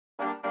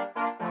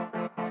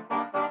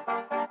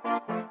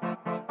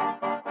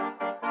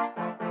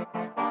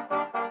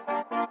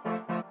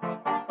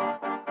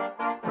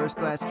First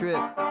class trip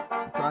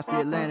across the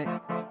Atlantic.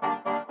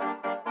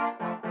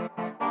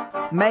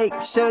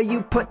 Make sure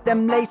you put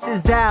them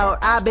laces out.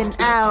 I've been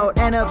out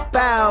and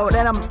about,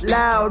 and I'm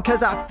loud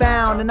cause I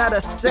found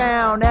another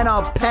sound. And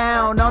I'll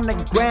pound on the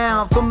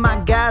ground for my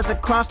guys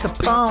across the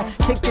pond.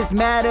 Kick is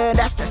matter,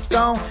 that's their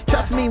song.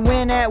 Trust me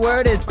when that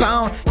word is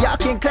bone. Y'all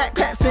can clap,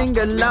 clap, sing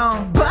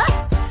along. But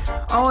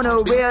on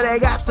the wheel, they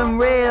got some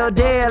real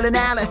deal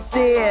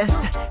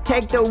analysis.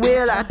 Take the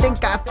wheel, I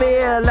think I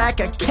feel like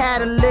a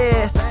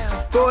catalyst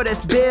for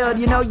this build.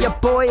 You know your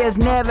boy is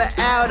never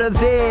out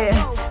of it.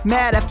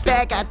 Matter of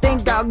fact, I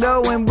think I'll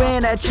go and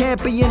win a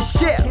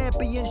championship.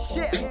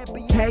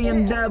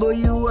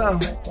 KMWO,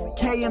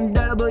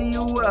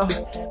 KMWO.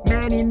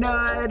 Man, you know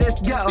how this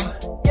go.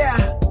 Yeah.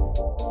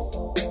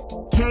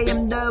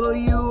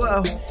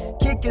 KMWO.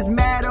 Kickers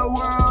matter,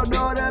 world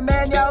order.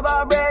 Man, y'all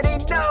already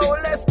know.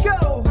 Let's go.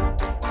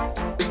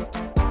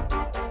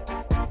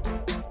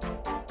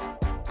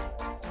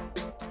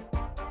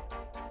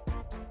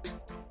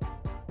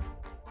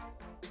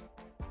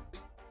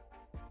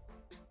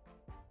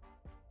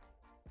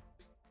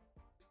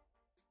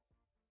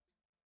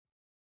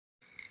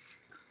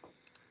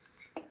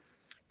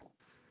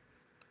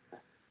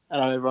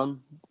 Hello everyone,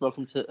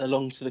 welcome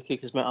along to the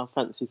Kickers Matter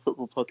Fantasy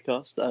Football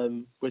Podcast.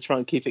 We're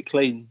trying to keep it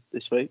clean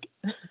this week.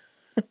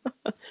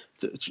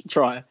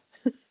 Try.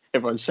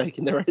 Everyone's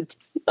shaking their head.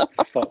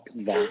 Fuck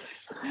that.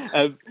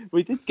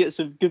 We did get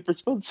some good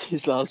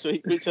responses last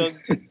week, which I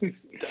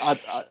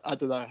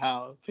don't know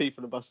how.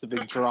 People must have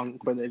been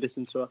drunk when they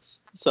listened to us.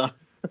 So,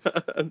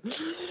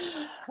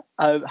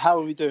 how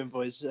are we doing,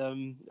 boys? Are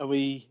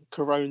we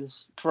corona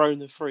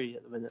free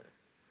at the minute?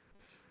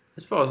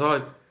 As far as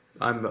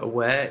I'm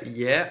aware,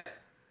 yeah,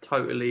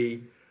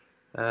 totally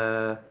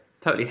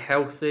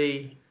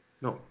healthy,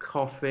 not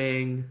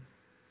coughing,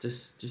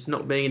 just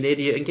not being an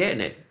idiot and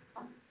getting it.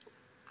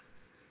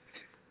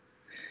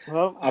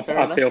 Well, I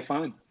feel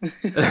fine.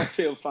 I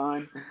feel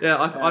fine. Yeah,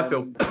 I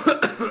feel.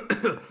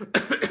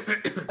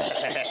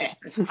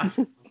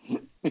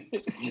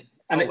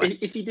 And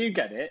if you do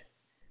get it,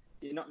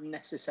 you're not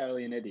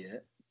necessarily an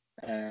idiot.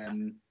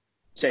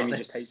 Jamie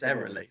just hates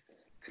everyone.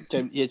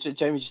 Jamie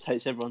just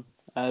hates everyone.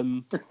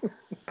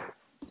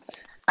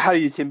 How are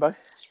you, Timbo?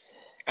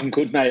 I'm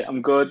good, mate.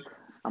 I'm good.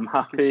 I'm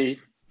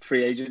happy.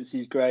 Free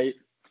agency's great.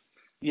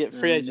 Yeah,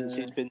 free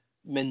agency's been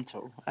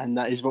mental, and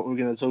that is what we're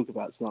going to talk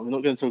about tonight. We're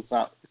not going to talk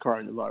about the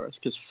coronavirus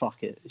because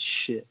fuck it, it's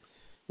shit.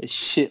 It's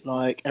shit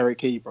like Eric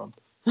Ebron.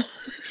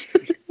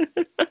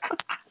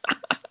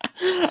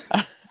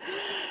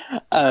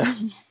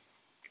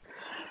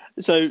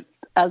 So,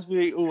 as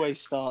we always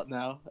start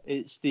now,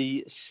 it's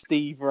the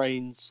Steve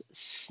Rains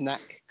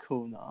snack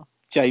corner.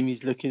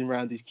 Jamie's looking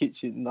around his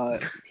kitchen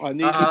like, I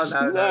need a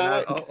snack.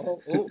 No.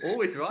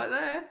 Always right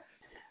there.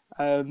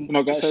 I've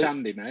not got a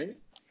shandy, mate.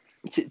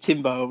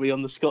 Timbo, are we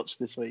on the Scotch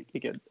this week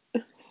again?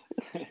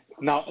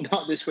 Not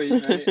this week,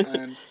 mate.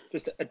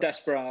 Just a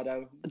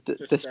Desperado.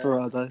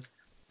 Desperado.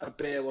 A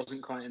beer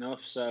wasn't quite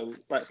enough, so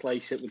let's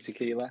lace it with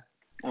tequila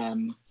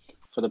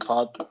for the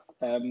pod.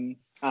 And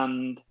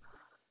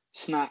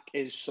snack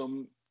is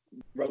some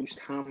roast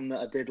ham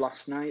that I did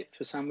last night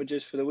for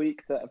sandwiches for the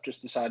week that I've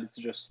just decided to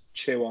just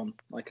chew on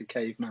like a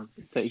caveman.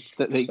 That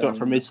you got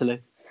from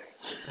Italy.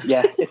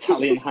 Yeah,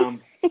 Italian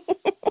ham.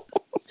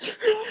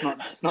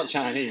 It's not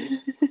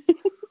Chinese.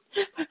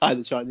 I had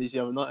a Chinese the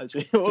other night,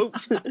 actually.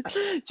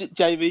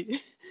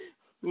 Jamie,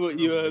 what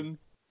you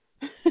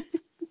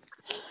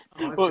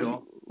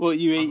what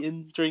you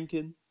eating,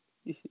 drinking?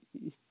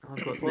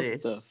 I've got what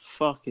this. The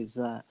fuck is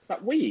that? Is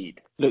that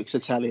weed? Looks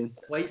Italian.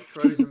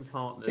 Waitrose &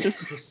 Partners,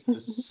 just the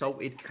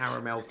salted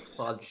caramel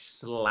fudge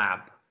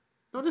slab.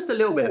 Not just a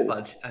little bit of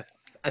fudge,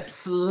 a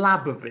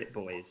slab of it,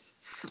 boys.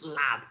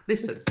 Slab.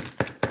 Listen.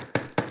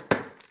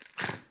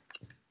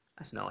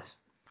 That's nice.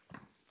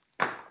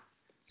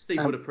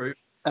 Steve would approve.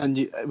 And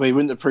you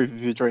wouldn't approve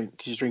of your drink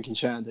because you're drinking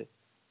shandy.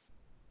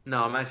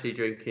 No, I'm actually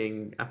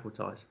drinking apple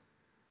ties.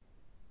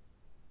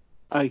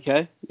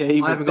 Okay.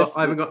 Yeah, I haven't got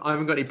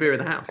any beer in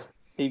the house.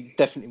 He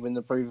definitely wouldn't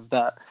approve of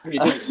that.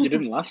 You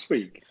didn't last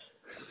week.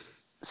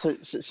 So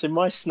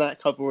my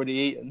snack I've already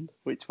eaten,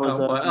 which was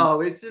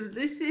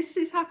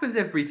this happens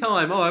every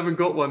time. I haven't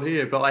got one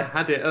here, but I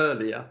had it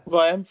earlier.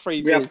 Well, I am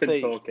 3 beers deep. We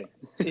have been talking.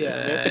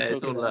 Yeah,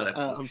 it's all there.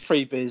 I'm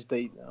 3 beers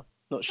deep now.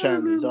 Not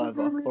shandies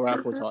either, or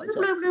apple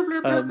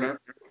cider.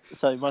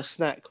 So my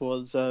snack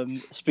was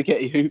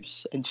spaghetti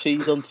hoops and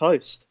cheese on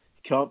toast.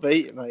 Can't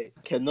beat it, mate.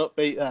 Cannot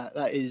beat that.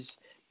 That is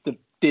the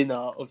dinner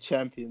of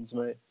champions,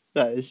 mate.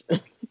 That is.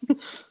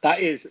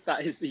 That is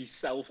the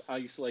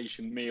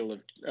self-isolation meal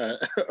of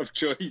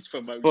choice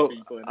for most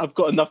people. I've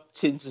got enough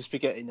tins of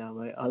spaghetti now,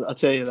 mate. I'll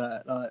tell you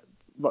that. Like,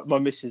 my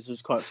missus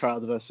was quite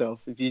proud of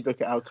herself. If you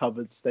look at our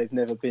cupboards, they've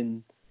never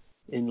been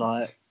in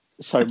like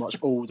so much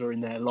order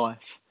in their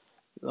life.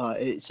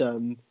 Like it's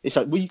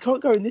like, well, you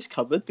can't go in this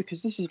cupboard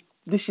because this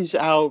is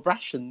our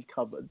ration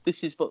cupboard.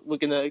 This is what we're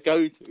gonna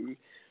go to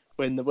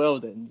when the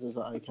world ends. I was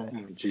like, okay.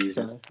 Oh,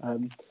 Jesus. So,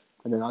 and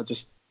then I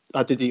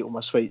did eat all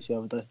my sweets the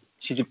other day.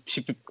 She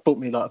bought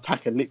me like a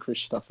pack of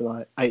licorice stuff and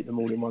I ate them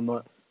all in one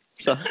night.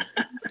 So,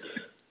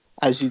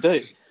 as you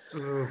do.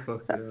 Oh,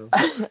 fucking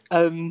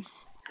hell.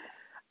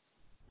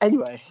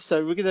 Anyway,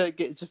 so we're going to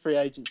get into free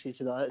agency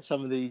tonight,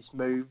 some of these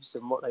moves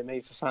and what they mean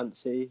for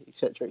fantasy,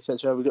 etc.,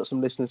 etc. We've got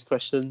some listeners'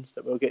 questions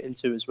that we'll get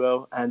into as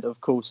well. And,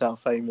 of course, our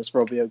famous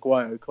Robbie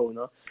Aguayo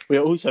corner.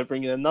 We're also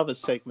bringing another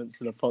segment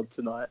to the pod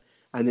tonight,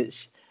 and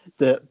it's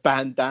the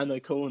bandana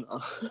corner.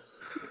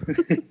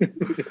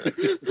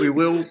 We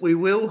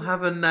will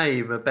have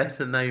a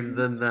better name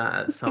than that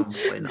at some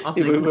point. I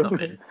think of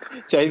something.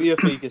 Jamie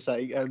Afiga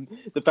saying,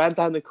 the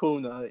bandana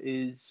corner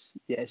is,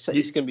 it's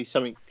going to be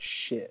something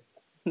shit.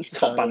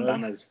 Top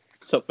bandanas.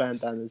 Top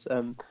bandanas.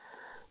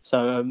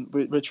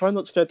 We're trying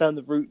not to go down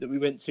the route that we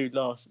went to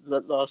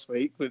last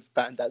week with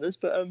bandanas,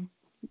 but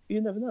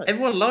you never know.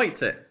 Everyone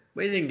liked it.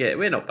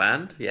 We're not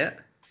banned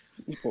yet.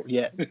 Well,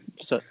 yeah.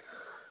 So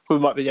we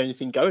might be the only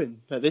thing going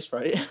at this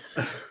rate.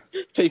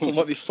 People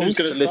might be forced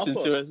to listen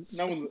to us.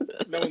 No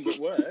one's at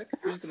work.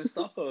 Who's going to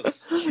stop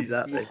us?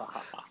 Exactly.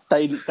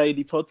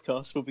 Daily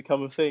podcasts will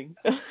become a thing.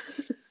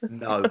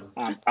 No,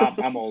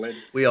 I'm all in.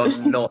 We are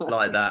not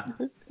like that.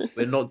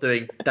 We're not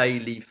doing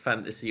daily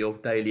fantasy or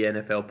daily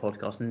NFL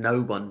podcast.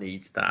 No one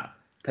needs that.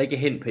 Take a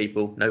hint,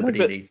 people.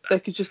 Nobody needs that. They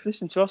could just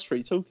listen to us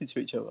three talking to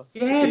each other.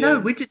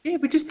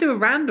 We just do a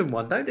random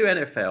one. Don't do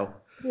NFL.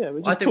 Yeah,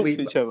 we just talk to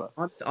each other.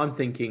 I'm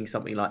thinking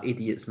something like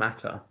Idiots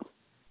Matter.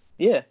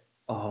 Yeah.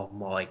 Oh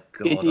my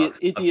god.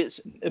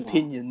 Idiots'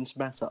 opinions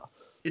matter.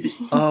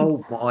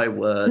 Oh my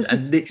word!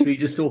 And literally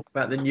just talk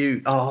about the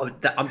new. Oh,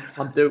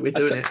 we're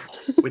doing it.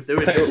 We're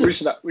doing it. We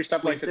should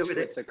have like a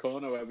Twitter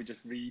corner where we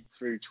just read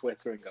through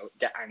Twitter and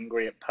get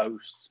angry at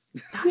posts.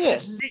 Yeah,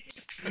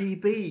 literally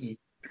be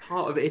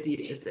part of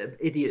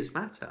Idiots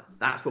Matter.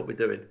 That's what we're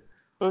doing.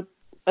 Well,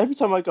 every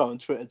time I go on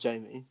Twitter,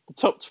 Jamie, the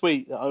top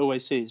tweet that I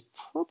always see is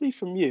probably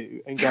from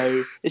you, and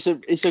go, it's a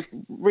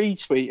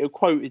retweet, a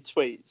quoted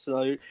tweet.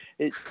 So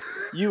it's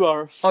you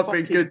are a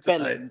fucking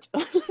bellend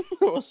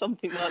or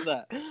something like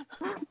that.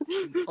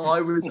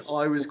 I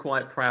was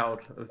quite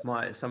proud of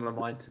some of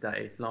mine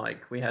today.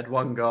 Like we had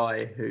one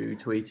guy who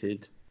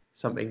tweeted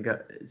something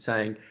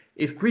saying,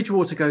 if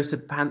Bridgewater goes to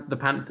the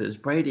Panthers,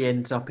 Brady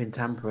ends up in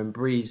Tampa and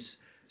Breeze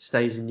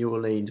stays in New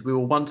Orleans, we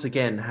will once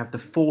again have the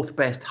fourth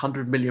best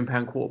 £100 million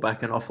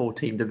quarterback in our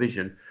 4-team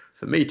division.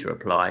 For me to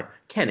reply,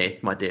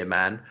 Kenneth, my dear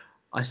man,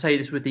 I say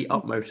this with the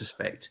utmost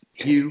respect.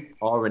 You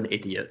are an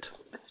idiot.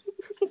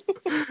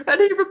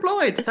 And he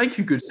replied, thank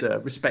you, good sir.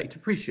 Respect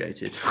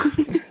appreciated.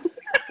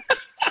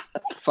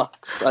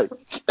 Fuck's sake.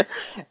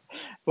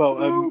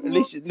 Well, at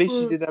least you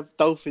didn't have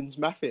Dolphins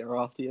Mafia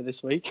after you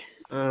this week.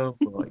 Oh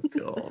my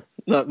god.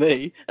 Not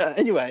me.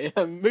 Anyway,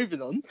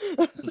 moving on.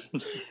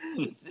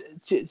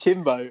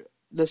 Timbo,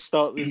 let's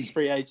start with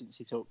free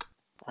agency talk.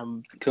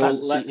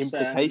 Cool.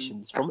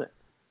 Implications from it.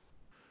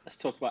 Let's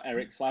talk about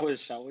Eric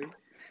Flowers, shall we?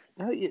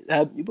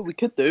 But we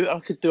could do. I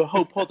could do a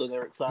whole pod on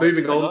Eric Flowers.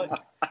 Moving on.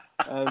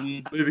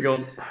 Moving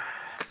on.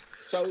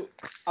 So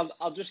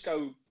I'll just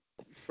go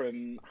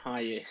from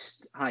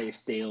highest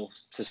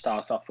deals to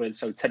start off with.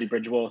 So Teddy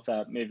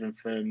Bridgewater moving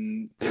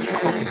from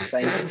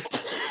Spain.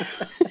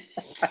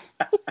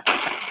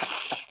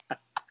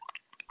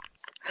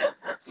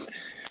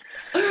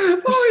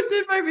 Oh, it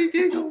did make me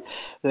giggle.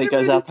 There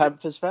goes our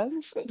Panthers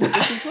fans. To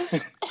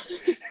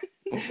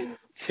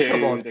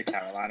the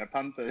Carolina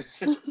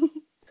Panthers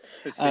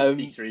for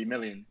 63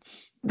 million.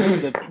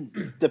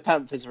 The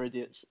Panthers are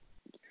idiots.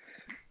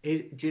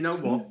 Do you know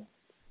what?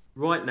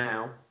 Right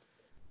now,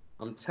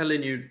 I'm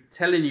telling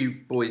you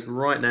boys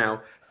right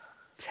now,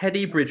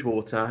 Teddy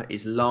Bridgewater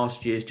is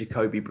last year's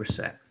Jacoby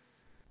Brissett.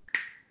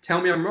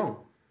 Tell me I'm wrong.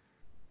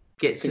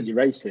 You're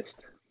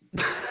racist.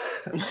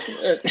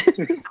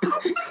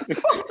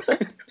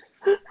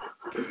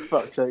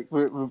 Fuck's sake,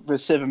 we're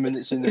 7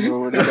 minutes in and we're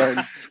already going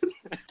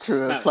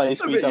to a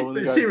place we don't want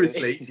to go.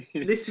 Seriously,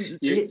 listen.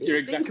 You're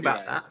exactly think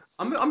about right. that.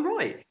 I'm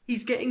right.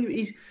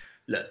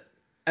 Look.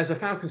 As a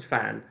Falcons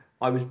fan,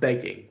 I was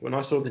begging when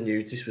I saw the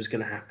news this was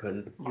going to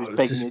happen. You were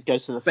begging him to go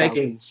to the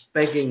Falcons.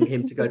 Begging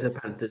him to go to the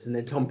Panthers and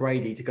then Tom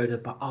Brady to go to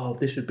the... Oh,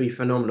 this would be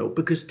phenomenal.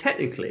 Because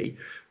technically,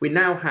 we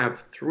now have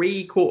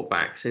 3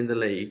 quarterbacks in the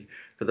league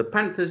for the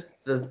Panthers,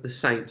 the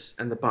Saints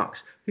and the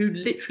Bucks who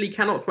literally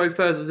cannot throw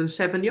further than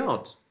 7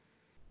 yards.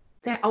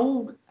 They're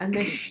old and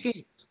they're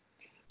shit.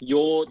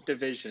 Your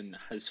division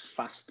has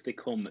fast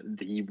become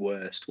the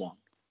worst one.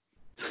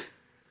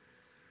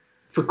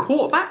 For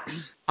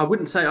quarterbacks, I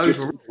wouldn't say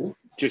overall.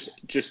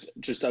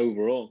 Just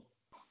overall.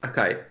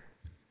 Okay.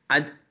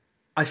 I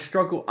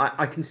struggle.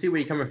 I can see where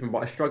you're coming from,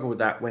 but I struggle with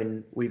that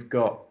when we've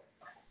got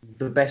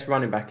the best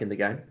running back in the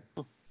game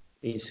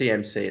in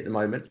CMC at the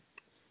moment.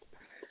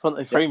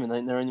 Devontae Freeman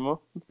ain't there anymore.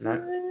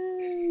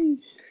 No.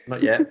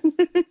 Not yet.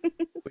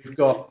 We've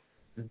got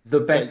the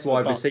best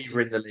wide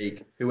receiver in the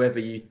league. Whoever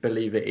you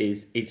believe it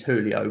is, it's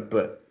Julio,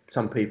 but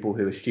some people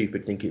who are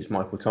stupid think it's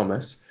Michael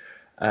Thomas.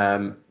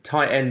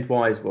 Tight end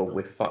wise, well,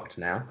 we're fucked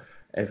now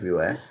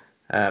everywhere.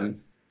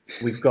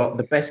 We've got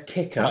the best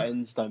kicker. Tight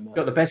ends don't matter. We've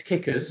got the best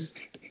kickers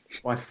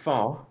by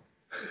far.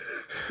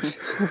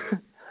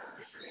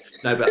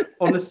 No, but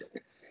honestly,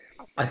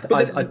 I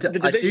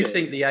do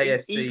think the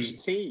AFC.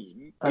 Each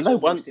team I is know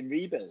almost one- in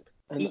rebuild.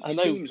 and Each I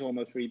know- team's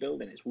almost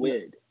rebuilding. It's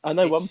weird. I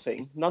know one It's-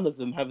 thing: none of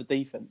them have a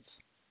defense,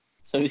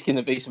 so it's going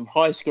to be some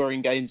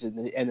high-scoring games in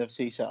the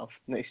NFC South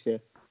next year.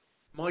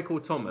 Michael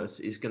Thomas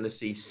is going to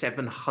see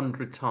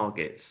 700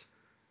 targets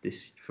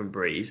from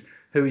Breeze,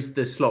 who's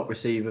the slot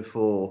receiver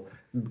for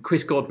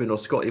Chris Godwin or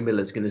Scotty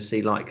Miller's going to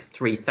see like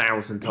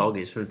 3,000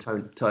 targets from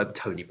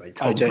Tony Brady.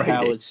 Tom OJ Brady.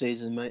 Howard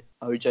season, mate.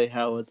 OJ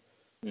Howard.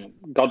 Yeah.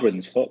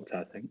 Godwin's fucked,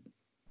 I think.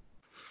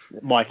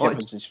 Mike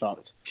Evans is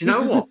fucked. Do you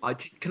know what? I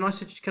think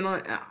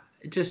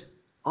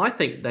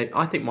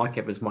Mike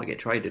Evans might get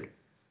traded.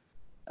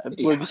 Have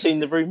you seen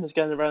the rumours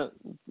going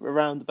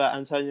around about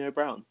Antonio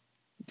Brown?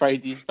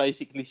 Brady's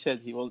basically said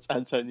he wants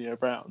Antonio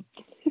Brown.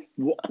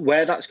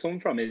 Where that's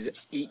come from is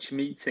each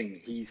meeting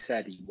he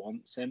said he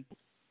wants him.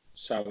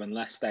 So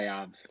unless they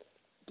have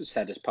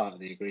said as part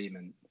of the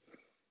agreement,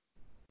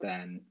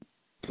 then...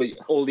 But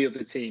all the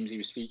other teams he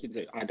was speaking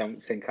to, I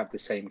don't think have the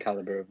same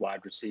calibre of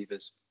wide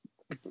receivers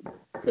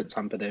that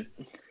Tampa do.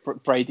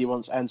 Brady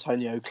wants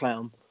Antonio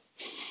Clown.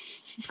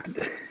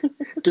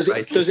 Does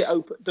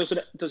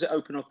it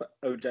open up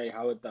OJ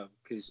Howard though?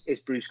 Because is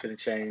Bruce going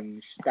to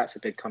change? That's a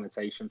big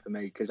connotation for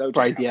me. Because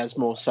Brady has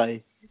more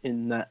say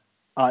in that.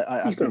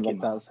 I think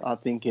it does. I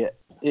think it.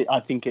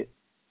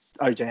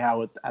 OJ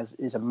Howard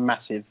is a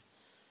massive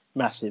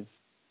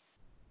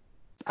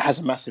has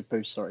a massive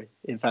boost. Sorry,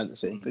 in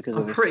fantasy because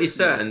I'm pretty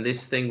certain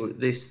this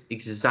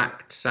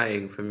exact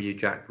saying from you,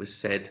 Jack, was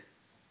said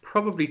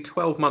probably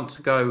 12 months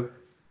ago.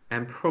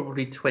 And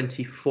probably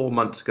 24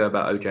 months ago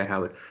about OJ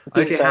Howard.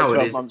 I did say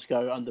 12 months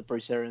ago under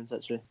Bruce Arians,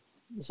 actually.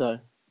 So,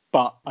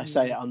 but I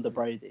say it under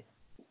Brady.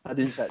 I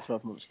didn't say it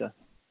 12 months ago.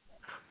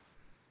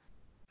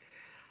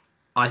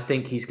 I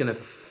think he's going to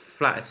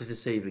flatter to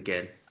deceive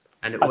again,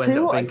 and it will end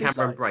up being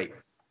Cameron Brate.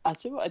 I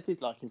tell you what I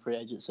did like in free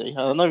agency.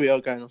 I know we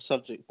are going off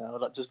subject now,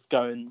 like just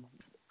going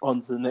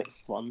on to the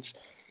next ones.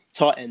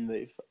 Tight end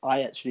move.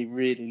 I actually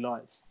really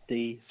liked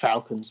the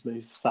Falcons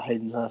move for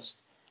Hayden Hurst.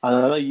 And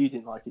I know you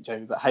didn't like it,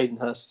 Jamie, but Hayden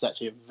Hurst is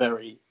actually a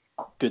very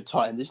good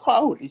tight end. He's quite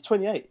old. He's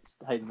 28,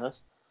 Hayden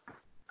Hurst.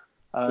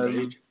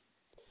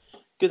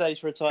 Good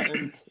age for a tight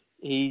end.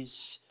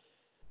 He's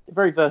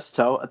very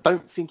versatile. I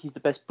don't think he's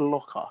the best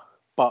blocker,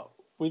 but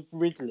with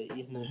Ridley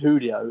and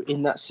Julio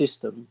in that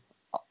system,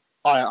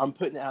 I'm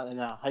putting it out there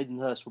now. Hayden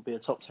Hurst will be a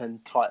top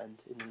 10 tight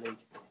end in the league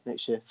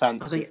next year.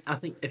 Fantasy. I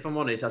think, if I'm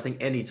honest, I think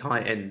any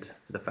tight end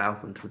for the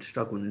Falcons would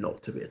struggle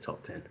not to be a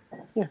top 10.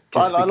 Yeah,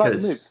 I like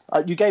the move.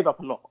 You gave up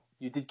a lot.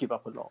 You did give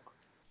up a lot,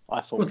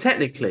 I thought. Well,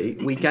 technically,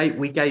 we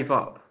gave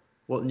up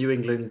what New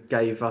England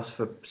gave us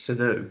for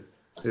Sanu,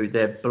 who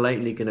they're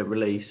blatantly going to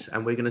release,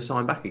 and we're going to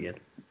sign back again.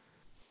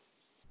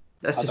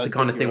 That's just the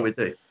kind of thing we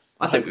do.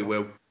 I think we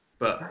will,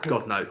 but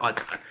God no.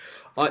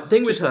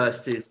 Thing with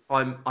Hurst is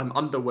I'm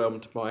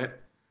underwhelmed by it.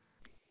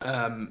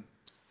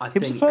 He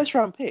was a first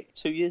round pick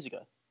 2 years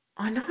ago.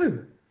 I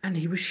know, and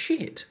he was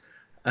shit.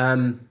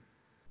 I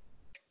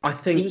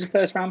think he was a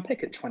first round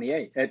pick at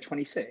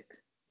 26.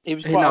 He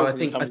was quite old. I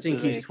think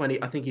he's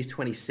 20. I think he's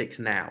 26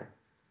 now.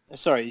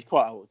 Sorry, he's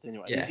quite old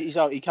anyway. Yeah. He's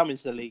old. He came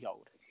into the league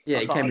old. Yeah,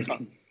 he came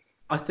in.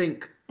 I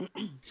think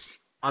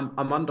I'm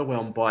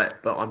underwhelmed by it,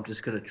 but I'm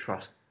just going to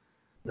trust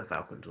the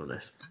Falcons on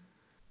this.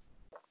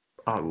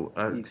 I will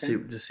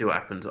see what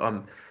happens.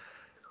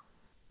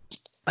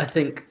 I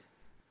think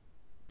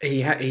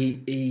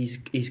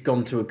he's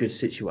gone to a good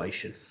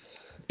situation.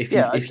 If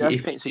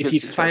you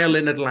fail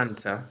in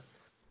Atlanta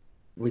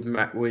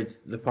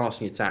with the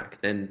passing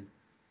attack, then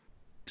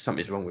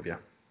something's wrong with you.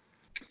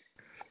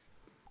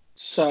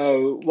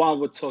 So while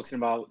we're talking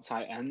about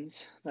tight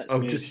ends, let's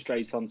move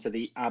straight on to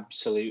the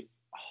absolute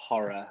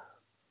horror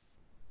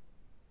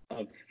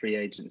of free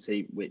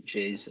agency, which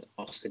is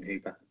Austin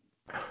Hooper.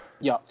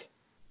 Yuck.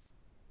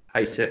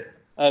 Hate it.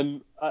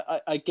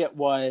 I get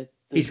why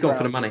he's gone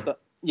for the money.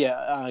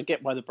 I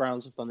get why the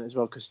Browns have done it as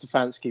well, because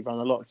Stefanski ran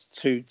a lot of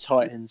two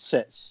tight end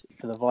sets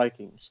for the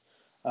Vikings.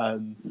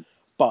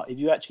 But if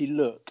you actually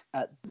look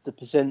at the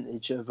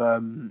percentage of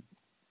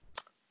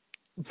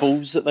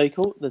balls that they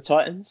call the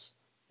tight ends,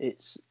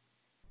 it's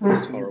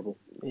horrible.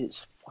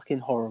 It's fucking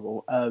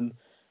horrible.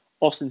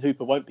 Austin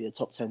Hooper won't be a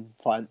top 10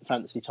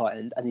 fantasy tight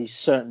end, and he's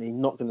certainly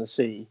not going to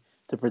see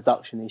the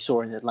production he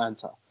saw in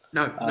Atlanta.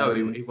 No,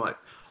 he won't.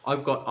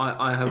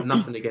 I have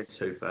nothing against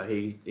Hooper.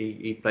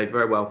 He played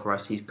very well for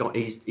us. He's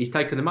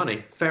taken the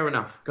money. Fair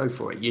enough. Go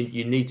for it.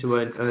 You need to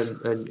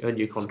earn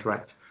your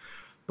contract.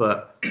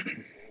 But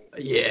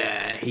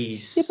yeah,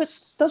 he's. Yeah, but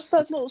does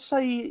that not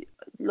say,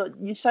 like,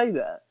 you say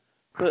that?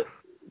 But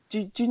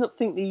do you not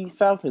think the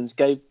Falcons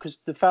because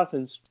the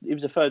Falcons, it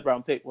was a third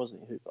round pick,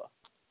 wasn't it, Hooper?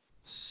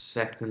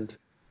 Second.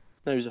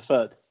 No, he was a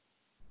third.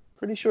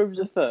 Pretty sure it was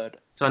a third.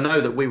 So I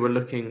know that we were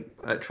looking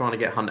at trying to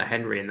get Hunter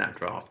Henry in that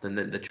draft, and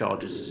then the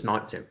Chargers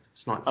sniped him.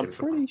 I'm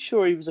pretty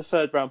sure he was a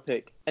third round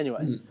pick.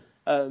 Anyway,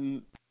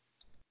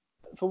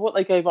 for what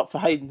they gave up for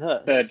Hayden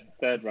Hurst,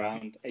 third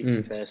round,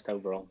 81st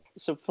overall.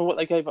 So for what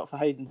they gave up for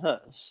Hayden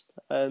Hurst,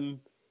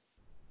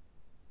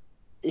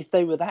 if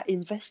they were that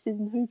invested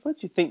in Hooper, do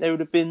you think they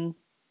would have been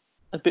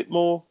a bit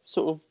more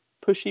sort of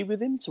pushy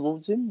with him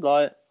towards him?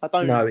 Like, I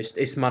don't. No,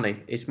 it's money.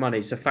 It's money.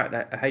 It's the fact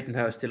that Hayden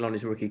Hurst still on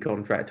his rookie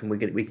contract, and we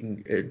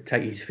can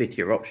take his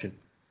fifth-year option.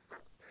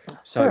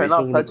 So Fair it's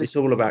enough. it's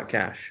all about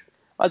cash.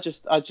 I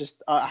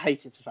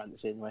hate it for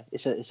fantasy anyway.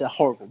 It's a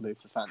horrible move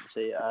for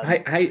fantasy.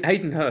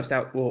 Hayden Hurst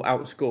will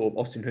outscore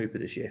Austin Hooper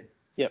this year.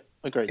 Yep,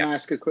 agreed. Can I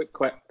ask a quick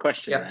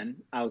question Yeah. then?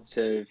 Out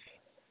of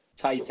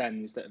tight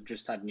ends that have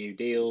just had new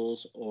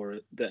deals or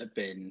that have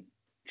been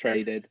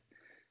traded,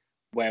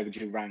 where would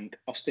you rank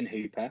Austin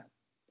Hooper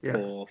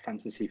for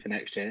fantasy for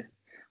next year?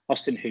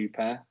 Austin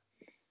Hooper,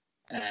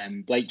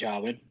 Blake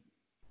Jarwin,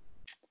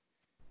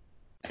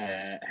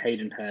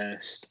 Hayden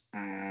Hurst,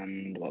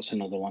 and what's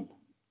another one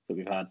that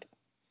we've had?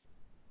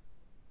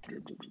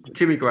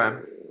 Jimmy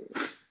Graham.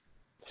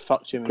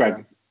 Fuck Jimmy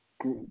Graham.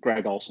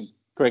 Greg Olsen.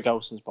 Greg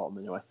Olsen's bottom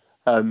anyway.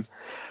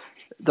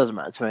 Doesn't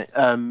matter to me.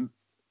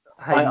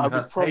 I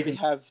would probably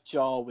have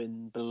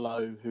Jarwin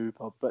below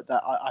Hooper, but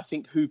I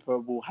think Hooper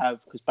will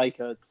have, because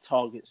Baker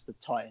targets the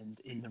tight end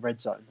in the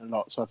red zone a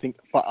lot. So I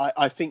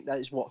think that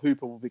is what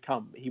Hooper will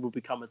become. He will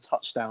become a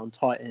touchdown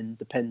tight end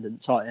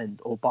dependent tight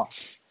end or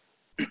bust.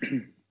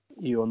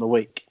 You on the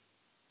week.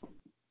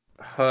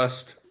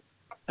 Hurst.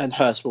 And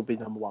Hurst will be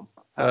number one.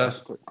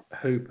 Hurst,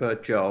 Hooper,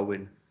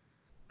 Jarwin,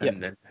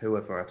 and then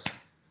whoever else.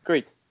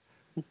 Agreed.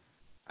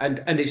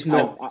 And it's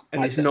not I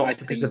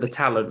because think of the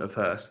talent of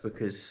Hurst,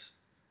 because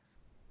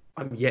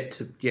I'm yet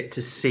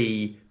to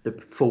see the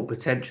full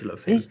potential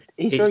of him. He's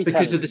it's very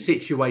because talented. of the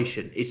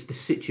situation. It's the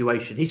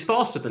situation. He's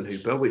faster than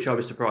Hooper, which I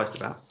was surprised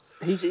about.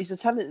 He's a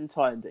talented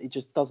tight end that he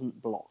just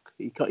doesn't block.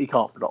 He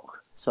can't block.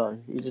 So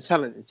he's a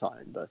talented tight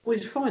end, though. Well,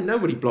 it's fine.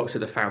 Nobody blocks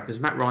at the Falcons.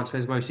 Matt Ryan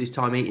spends most of his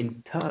time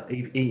eating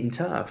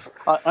turf.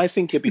 I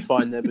think he'll be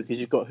fine there because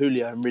you've got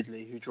Julio and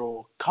Ridley who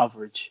draw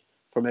coverage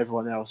from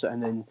everyone else,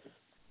 and then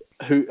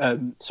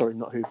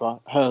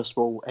Hurst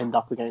will end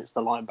up against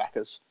the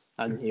linebackers,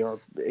 and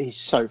he's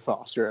so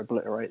fast he'll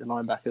obliterate the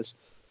linebackers.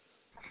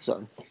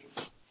 So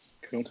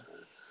Cool.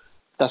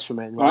 That's for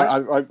me.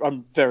 Right.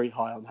 I'm very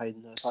high on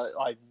Hayden Hurst.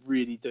 I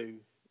really do.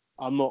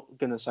 I'm not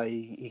gonna say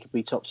he could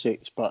be top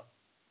 6, but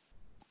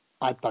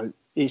I don't.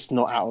 It's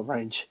not out of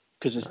range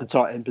because it's the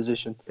tight end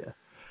position. Yeah.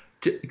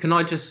 Can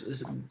I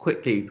just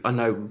quickly? I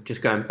know,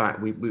 just going back,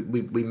 we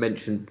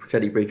mentioned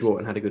Teddy Bridgewater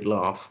and had a good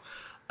laugh.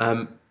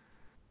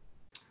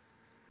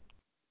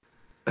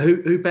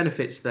 Who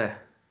benefits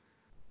there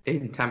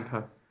in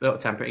Tampa? Not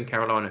Tampa, in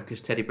Carolina,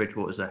 because Teddy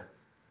Bridgewater's there.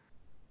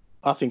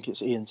 I think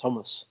it's Ian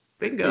Thomas.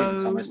 Bingo.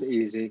 Ian Thomas,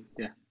 easy.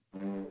 Yeah.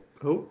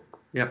 Cool.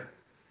 Yep.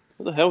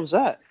 What the hell was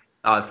that?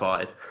 I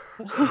fired.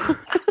 For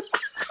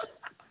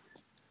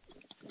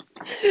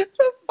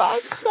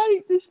fuck's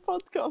sake, this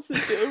podcast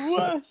is getting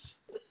worse.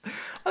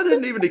 I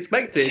didn't even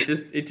expect it.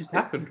 It just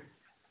happened.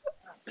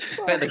 It's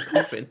better than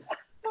coughing.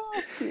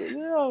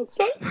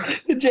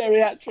 The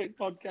geriatric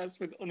podcast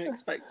with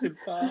unexpected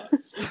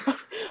parts.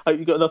 Hope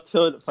you got enough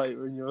toilet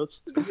paper in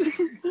yours.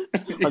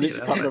 I need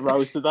a couple of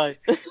rolls today.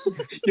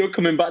 You're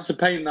coming back to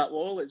paint that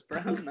wall. It's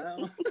brown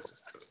now.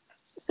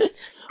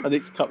 I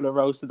need a couple of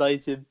rolls today,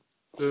 Tim.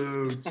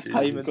 Oh,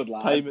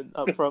 Payment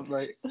up front,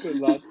 mate. Good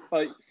lad.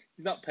 Like,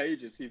 he's not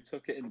paid you, so you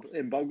took it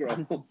in bog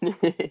roll.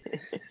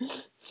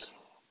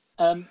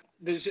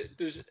 There's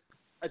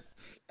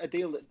a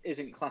deal that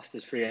isn't classed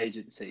as free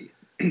agency,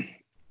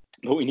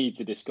 but we need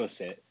to discuss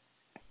it,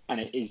 and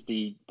it is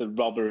the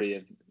robbery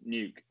of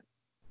Nuke.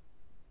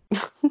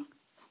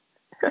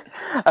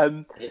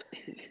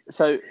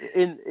 So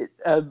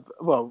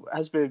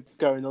as we're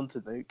going on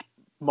to Nuke,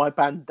 my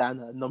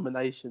bandana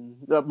nomination,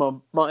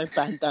 my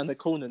bandana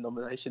corner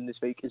nomination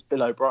this week is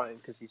Bill O'Brien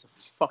because he's a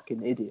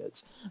fucking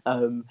idiot.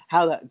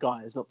 How that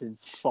guy has not been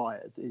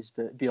fired is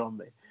beyond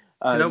me.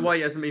 Do you know why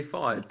he hasn't been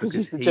fired? Because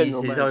he's his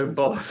manager. own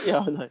boss.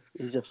 Yeah, I know.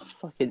 He's a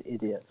fucking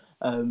idiot.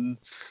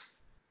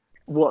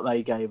 What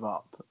they gave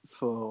up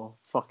for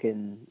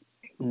fucking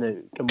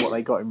Nuke and what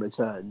they got in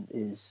return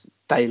is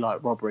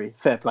daylight robbery.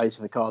 Fair play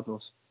to the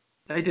Cardinals.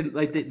 They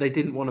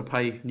didn't want to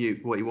pay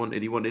Nuke what he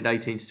wanted. He wanted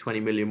 18 to 20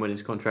 million when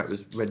his contract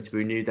was ready to be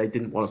renewed. They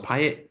didn't want to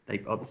pay it.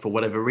 For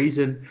whatever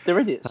reason. They're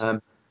idiots.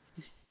 But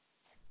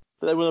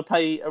they want to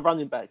pay a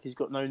running back who's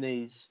got no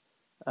knees,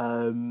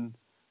 and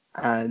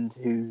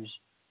who's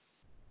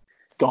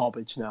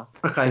garbage now.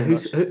 Okay,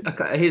 here's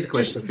a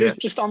question.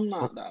 Just on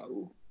that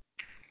though,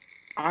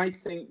 I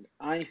think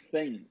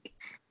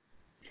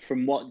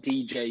from what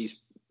DJ's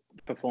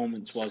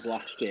performance was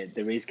last year,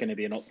 there is going to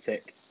be an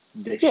uptick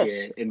this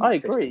year. I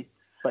agree,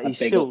 but he's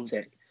still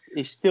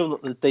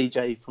not the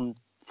DJ from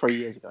 3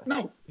 years ago.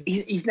 No,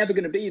 he's never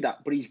going to be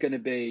that, but he's going to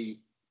be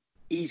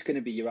your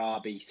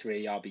RB3,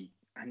 RB,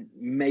 and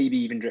maybe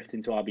even drift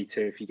into RB2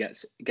 if he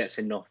gets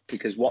enough,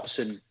 because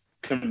Watson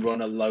can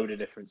run a load of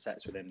different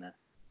sets with him there.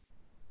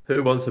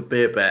 Who wants a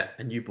beer bet?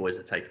 And you boys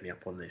are taking me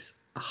up on this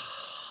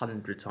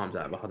 100 times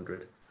out of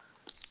 100.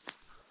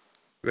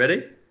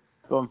 Ready?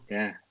 Go on.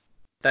 Yeah.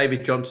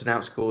 David Johnson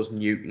outscores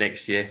Nuke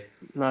next year.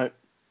 No.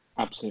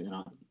 Absolutely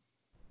not.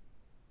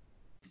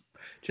 Do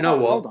you know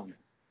what? Hold on.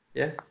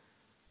 Yeah.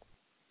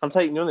 I'm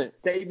taking you on it.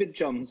 David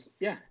Johnson.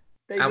 Yeah.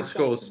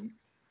 Outscores. Johnson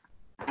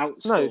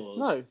outscores.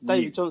 No,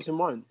 David Nuke Johnson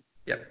won't.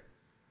 Yep.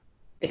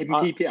 in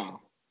PPR.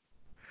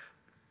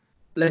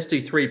 Let's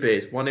do 3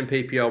 beers. 1 in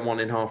PPR, 1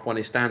 in half, 1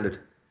 in standard.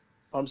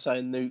 I'm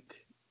saying Nuke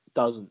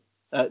doesn't.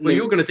 Well, Nuke,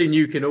 you're going to do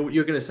Nuke in all.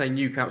 You're going to say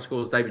Nuke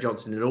outscores David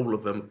Johnson in all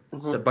of them.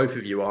 So both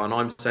of you are, and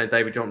I'm saying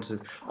David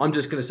Johnson. I'm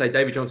just going to say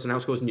David Johnson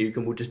outscores Nuke,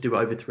 and we'll just do it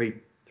over 3.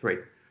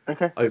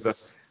 Okay. Over.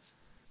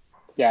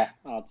 Yeah,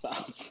 I'll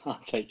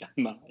take that.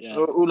 Yeah.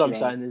 All I'm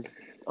saying is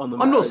on the.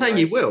 I'm not saying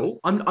you will.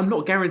 I'm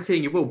not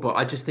guaranteeing you will, but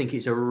I just think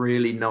it's a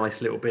really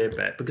nice little beer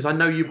bet because I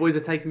know you boys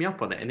are taking me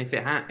up on it. And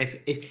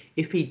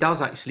if he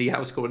does actually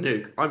outscore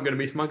Nuke, I'm going to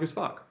be smug as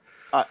fuck.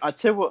 I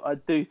tell you what I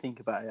do think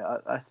about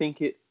it. I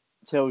think it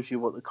tells you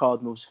what the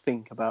Cardinals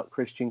think about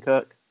Christian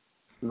Kirk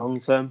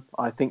long term.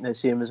 I think they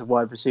see him as a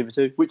wide receiver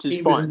too, which is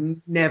fine. Was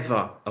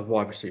never a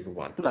wide receiver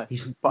one. No,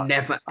 he's but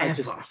never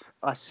ever.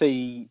 I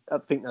think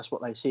that's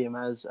what they see him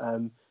as.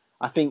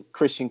 I think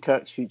Christian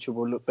Kirk's future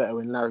will look better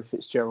when Larry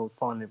Fitzgerald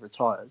finally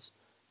retires.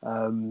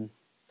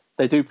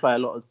 They do play a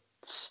lot of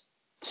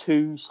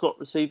 2 slot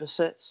receiver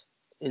sets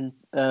in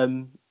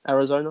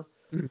Arizona.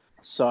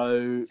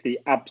 So It's the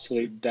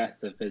absolute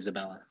death of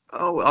Isabella.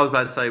 Oh, I was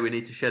about to say we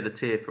need to shed a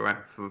tear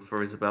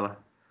for Isabella.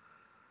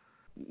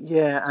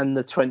 yeah, and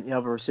the 20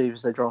 other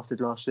receivers they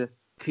drafted last year.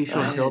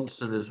 Keyshawn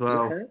Johnson as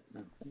well.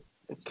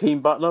 Keen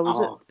Butler, was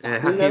it? Yeah,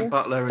 Who Hakeem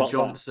Butler and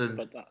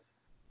Johnson.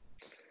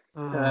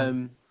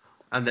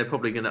 And they're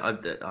probably going to,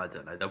 I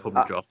don't know, they'll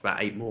probably draft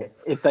about 8 more.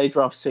 If they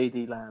draft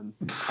CD Lamb,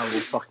 I will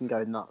fucking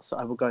go nuts.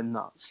 I will go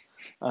nuts.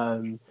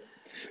 But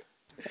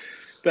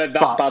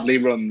that badly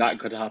run, that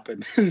could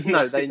happen.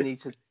 No, they need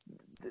to.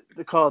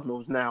 The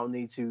Cardinals now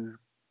need to,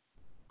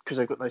 because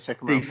they've got no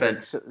second round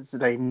Defense. picks, so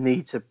they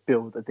need to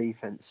build a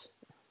defense.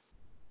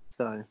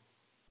 So,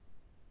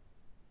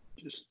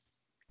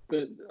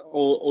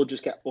 or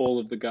just get all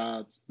of the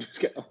guards.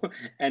 Just get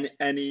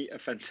any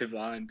offensive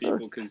line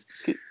people because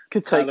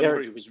could take Kyler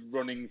Murray Eric. was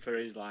running for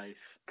his life.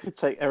 Could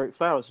take Eric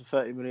Flowers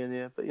for $30 million a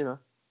year, but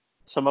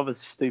some other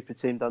stupid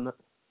team done that.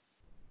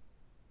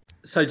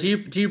 So do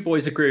you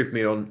boys agree with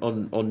me on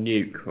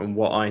Nuke and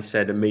what I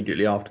said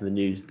immediately after the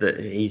news that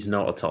he's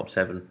not a top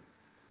 7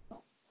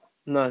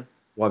 No.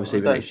 wide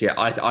receiver next year?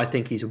 I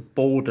think he's a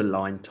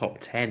borderline top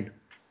 10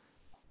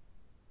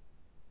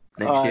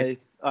 next year.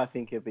 I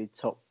think he'll be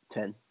top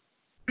 10.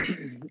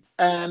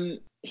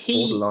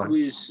 He Borderline.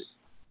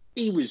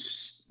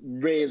 was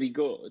really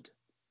good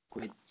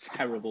with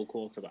terrible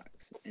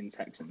quarterbacks in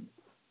Texans.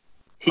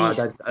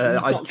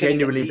 I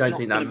genuinely don't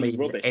think that means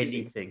rubbish,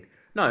 anything.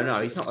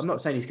 No, he's not. I'm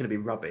not saying he's going to be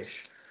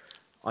rubbish.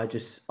 I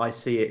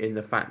see it in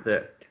the fact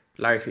that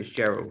Larry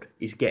Fitzgerald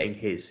is getting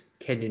his,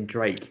 Kenyon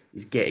Drake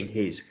is getting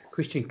his,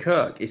 Christian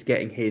Kirk is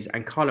getting his,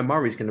 and Kyler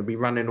Murray is going to be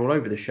running all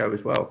over the show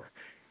as well.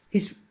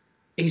 His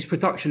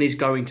production is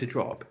going to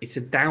drop. It's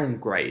a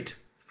downgrade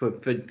for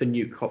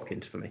Nuke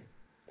Hopkins for me.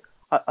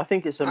 I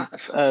think it's a.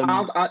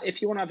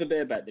 If you want to have a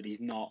beer bet that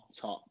he's not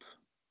top.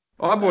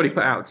 I've already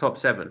put out top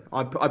 7.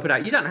 I put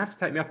out. You don't have to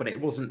take me up on it. It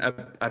wasn't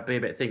a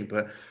beer bet thing,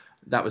 but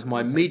that was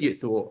my immediate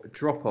thought.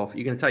 Drop off.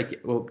 You're going to take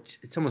it. Well,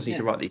 someone needs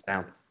to write these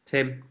down.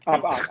 Tim.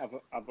 I've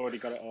already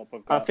got it up.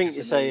 I think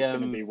it's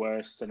going to be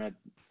worse than a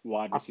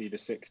wide receiver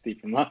 60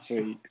 from last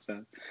week.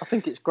 So I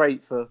think it's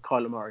great for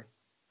Kyler Murray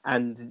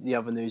and the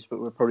other news, but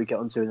we'll probably get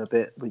onto in a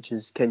bit, which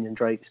is Kenyon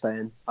Drake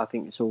staying. I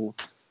think it's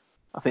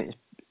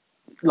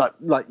like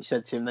you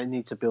said, Tim. They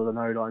need to build an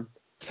O-line.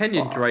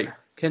 Kenyon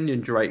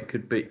Drake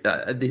could be.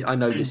 I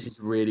know this is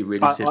really,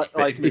 really silly,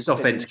 but if this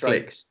offense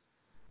clicks,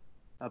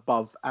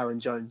 above Aaron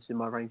Jones in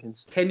my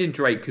rankings, Kenyon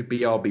Drake could be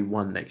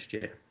RB1 next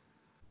year.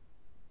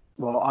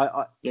 Well,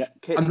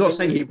 I'm not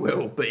saying he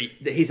will, but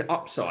his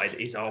upside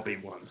is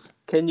RB1.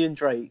 Kenyon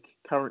Drake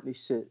currently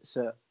sits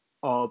at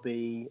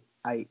RB8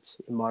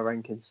 in my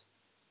rankings.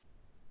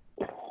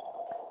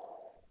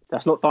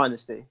 That's not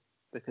Dynasty,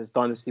 because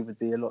Dynasty would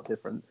be a lot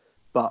different,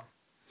 but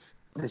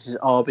this is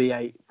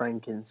RB8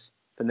 rankings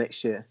for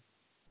next year.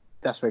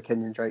 That's where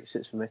Kenyon Drake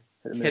sits for me.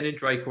 Kenyon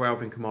Drake or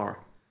Alvin Kamara?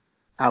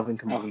 Alvin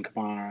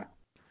Kamara.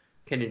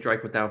 Kenyon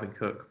Drake or Dalvin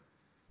Cook?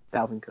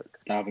 Dalvin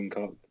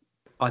Cook.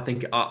 I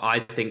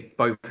think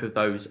both of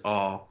those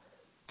are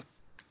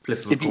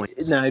flippable points.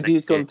 If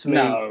you'd gone to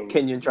me,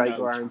 Kenyon Drake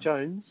or Aaron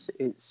Jones,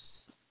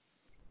 it's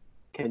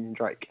Kenyon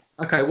Drake.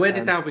 Okay, where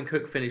did Dalvin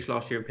Cook finish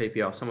last year in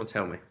PPR? Someone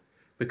tell me.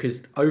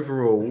 Because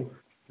overall,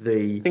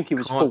 I think he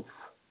was 4th.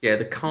 Yeah,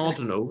 the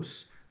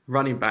Cardinals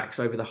running backs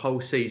over the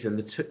whole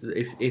season.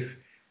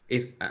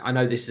 If I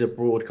know this is a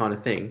broad kind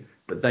of thing,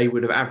 but they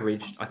would have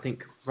averaged, I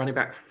think, running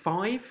back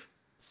 5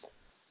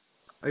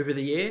 over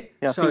the year.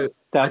 Yeah, so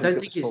I don't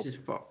think it's as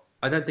far.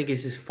 I don't think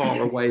it's as far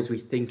away as we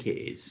think it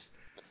is.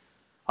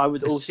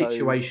 The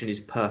situation is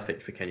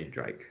perfect for Kenyon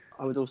Drake.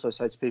 I would also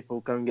say to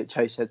people, go and get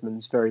Chase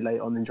Edmonds very late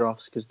on in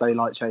drafts because they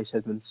like Chase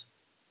Edmonds.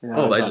 They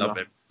love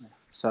him.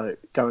 So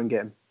go and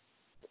get him.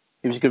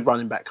 He was a good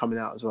running back coming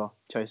out as well,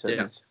 Chase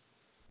Edmonds.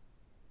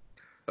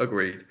 Yeah.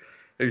 Agreed.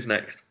 Who's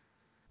next?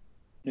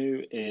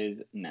 Who is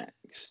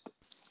next?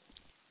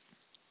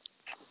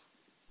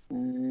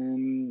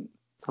 And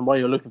while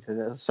you're looking for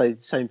that, I'll say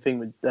the same thing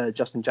with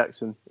Justin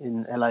Jackson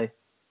in LA.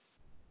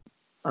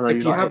 I know If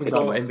you like haven't it,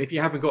 got him, if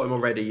you haven't got him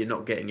already, you're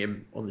not getting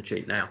him on the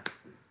cheap now.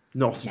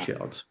 Not a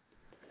chance.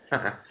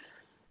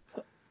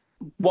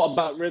 What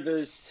about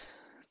Rivers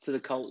to the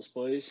Colts,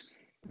 boys?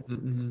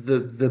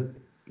 The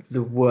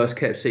worst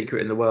kept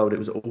secret in the world. It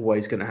was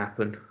always going to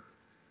happen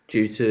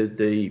due to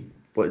the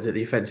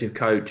offensive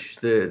coach,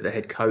 the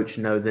head coach.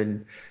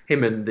 Then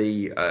him and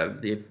the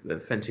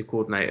offensive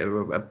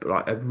coordinator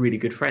are really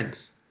good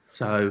friends.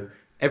 So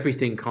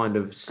everything kind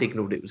of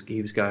signalled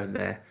he was going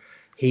there.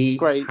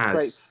 Great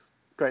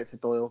for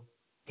Doyle.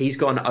 He's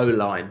got an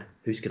O-line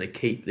who's going to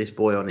keep this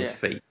boy on his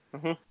feet.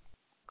 Mm-hmm.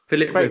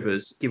 Philip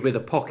Rivers, with a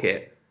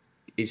pocket,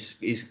 is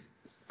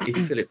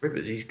Philip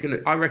Rivers.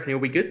 I reckon he'll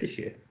be good this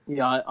year.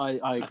 Yeah,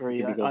 I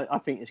agree. I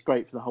think it's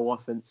great for the whole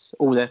offense.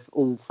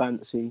 All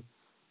fantasy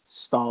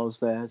stars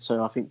there.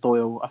 So I think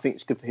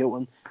it's good for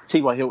Hilton.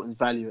 T.Y. Hilton's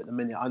value at the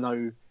minute. I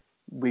know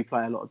we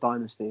play a lot of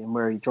Dynasty, and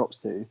where he drops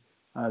to,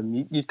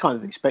 you'd kind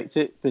of expect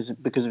it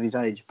because of his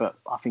age. But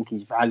I think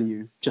his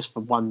value just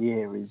for 1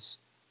 year is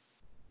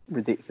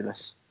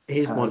ridiculous.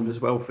 Here's one as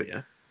well for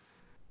you.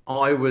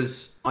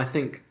 I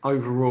think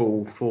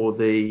overall for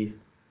the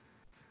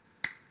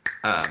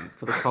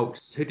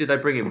Colts, who did they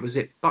bring in? Was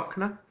it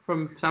Buckner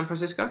from San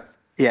Francisco?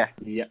 Yeah.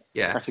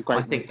 That's a great.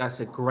 I think that's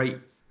a great.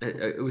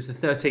 It was the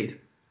 13th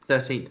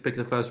pick of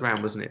the first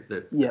round, wasn't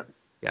it? Yeah.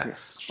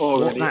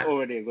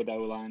 Already a good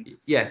O-line.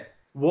 Yeah.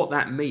 What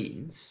that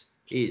means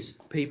is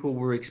people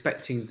were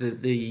expecting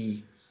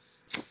the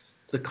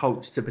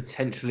Colts to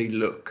potentially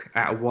look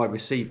at a wide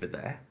receiver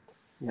there.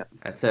 Yeah.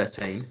 At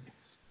 13.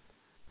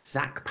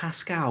 Zach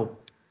Pascal.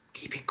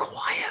 Keep it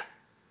quiet.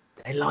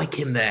 They like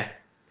him there.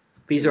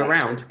 If he's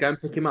around, go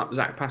and pick him up,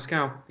 Zach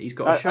Pascal. He's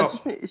got a shot. I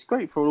just think it's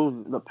great for all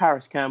of them.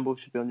 Paris Campbell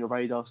should be on your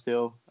radar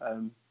still.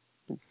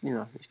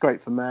 It's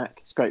great for Mac.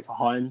 It's great for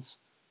Hines.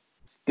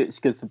 It's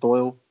good for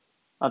Doyle.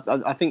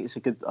 I think it's a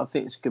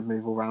good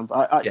move all round.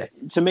 But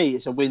to me,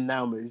 it's a win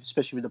now move,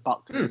 especially with the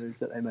Buckner move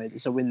that they made.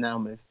 It's a win now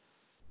move.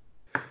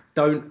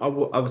 I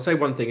would say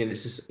one thing, and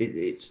it's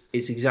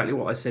exactly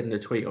what I said in a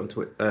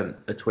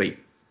tweet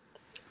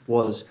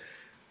was,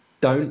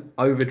 don't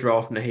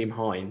overdraft Naheem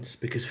Hines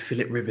because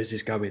Philip Rivers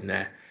is going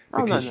there.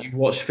 Because you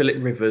watch Philip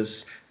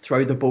Rivers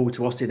throw the ball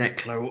to Austin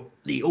Eckler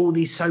all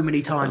these so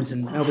many times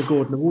and Melvin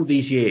Gordon all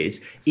these years.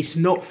 It's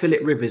not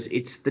Philip Rivers,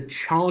 it's the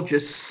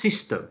Chargers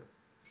system.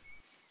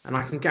 And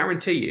I can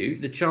guarantee you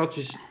the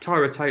Chargers,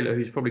 Tyra Taylor,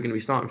 who's probably going to be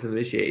starting for them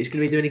this year, is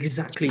going to be doing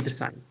exactly the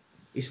same.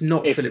 It's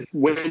not Philip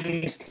Rivers. If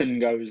Winston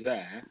goes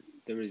there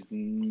is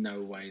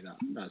no way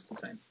that's the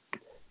same.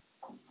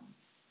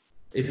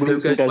 If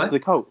Winston goes to the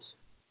Colts?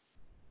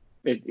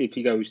 If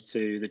he goes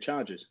to the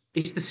Chargers.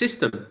 It's the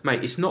system,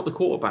 mate. It's not the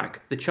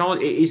quarterback.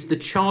 It is the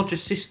Charger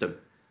system.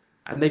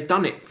 And they've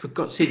done it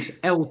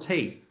since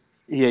LT.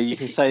 Yeah, you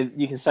can say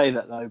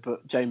that though,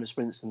 but Jameis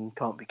Winston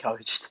can't be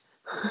coached.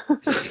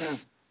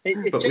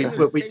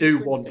 But we do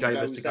want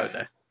Jameis to go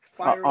there.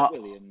 Fire up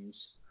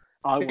Williams.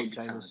 I want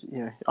Jameis.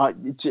 Yeah,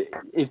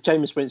 if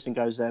Jameis Winston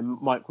goes there,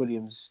 Mike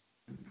Williams'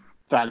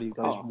 value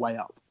goes way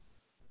up.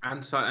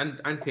 And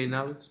Keenan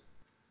Allen.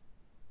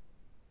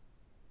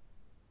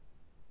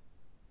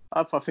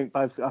 I think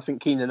both. I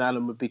think Keenan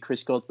Allen would be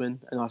Chris Godwin,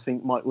 and I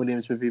think Mike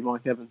Williams would be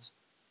Mike Evans.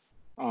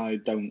 I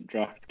don't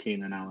draft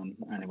Keenan Allen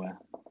anywhere.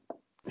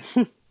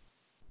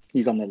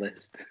 He's on the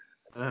list.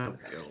 Oh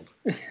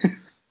God!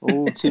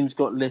 All teams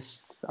got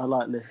lists. I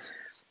like lists.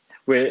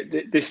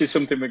 This is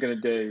something we're going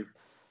to do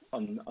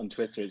on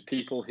Twitter. Is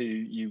people who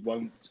you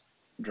won't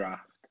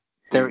draft.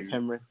 Derrick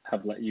Henry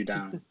have let you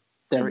down.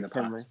 Derrick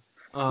Henry.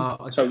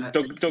 So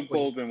Doug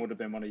Baldwin would have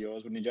been one of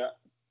yours, wouldn't he, Jack?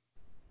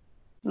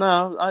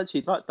 No, I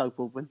actually like Doug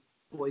Baldwin.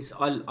 Boys,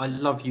 I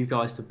love you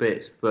guys to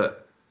bits,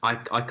 but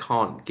I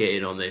can't get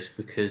in on this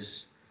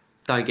because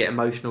don't get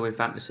emotional in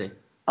fantasy.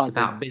 It's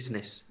about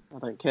business. I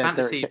don't care.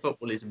 Fantasy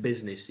football is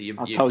business. So you're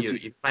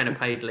playing a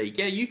paid league.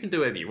 Yeah, you can do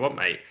whatever you want,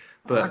 mate.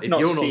 But if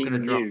you're not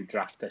going to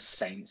draft a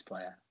Saints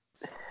player.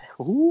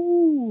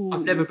 Ooh.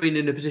 I've never been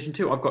in a position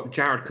to. I've got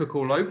Jared Cook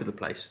all over the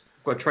place.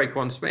 I've got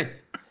Traquan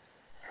Smith.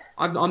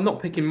 I'm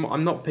not picking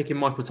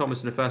Michael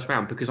Thomas in the first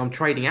round because I'm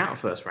trading out of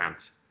first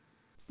rounds.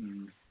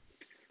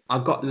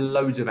 I've got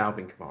loads of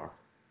Alvin Kamara.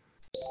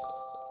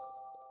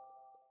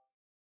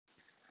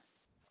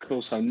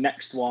 Cool. So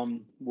next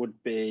one would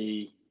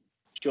be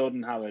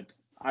Jordan Howard.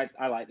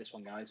 I like this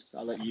one, guys.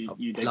 I'll let you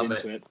dig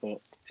into it. But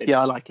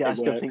I like it.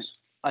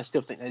 I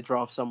still think they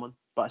draft someone,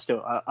 but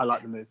I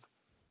like the move.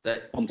 They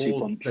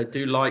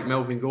do like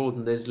Melvin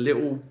Gordon. There's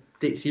little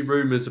ditzy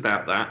rumours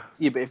about that.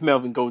 Yeah, but if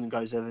Melvin Gordon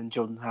goes there, then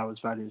Jordan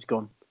Howard's value is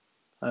gone.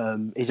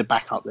 He's a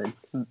backup then.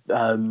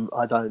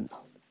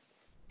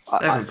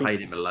 They haven't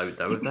paid him a load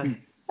though, have they?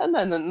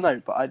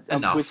 No. But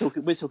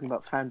we're talking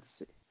about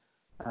fantasy.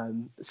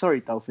 Sorry,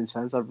 Dolphins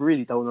fans. I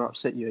really don't want to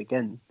upset you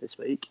again this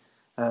week.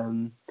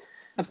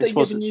 Have they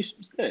given you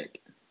some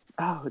stick?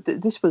 Oh,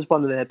 this was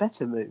one of their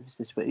better moves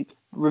this week.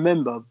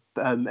 Remember,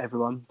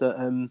 everyone,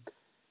 that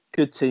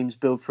good teams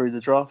build through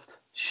the draft,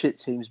 shit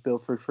teams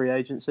build through free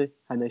agency,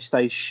 and they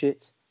stay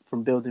shit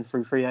from building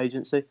through free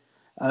agency.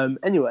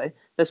 Anyway,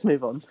 let's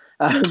move on.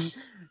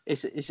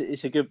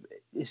 It's a good.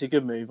 it's a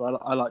good move.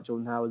 I like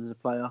Jordan Howard as a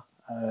player.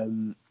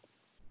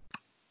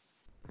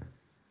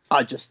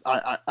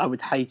 I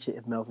would hate it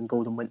if Melvin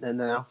Gordon went there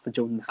now for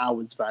Jordan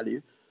Howard's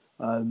value.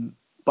 But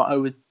I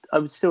would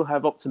still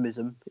have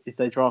optimism if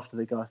they drafted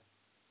the guy.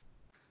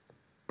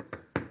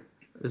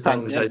 As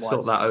long as they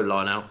sort that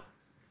O-line out.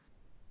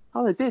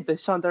 Oh, they did. They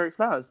signed Eric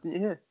Flowers, didn't you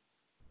hear?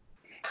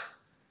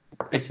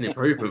 It's an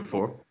improvement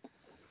for him.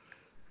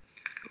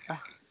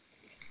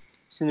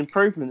 It's an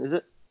improvement, is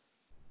it?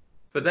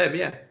 For them,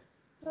 yeah.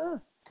 Oh,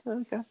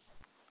 okay.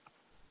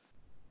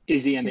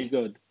 Is he any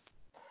good?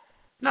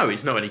 No,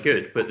 he's not any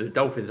good, but the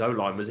Dolphins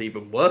O-line was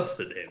even worse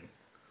than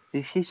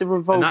him. He's a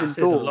revolving door. And that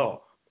says a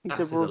lot.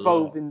 He's a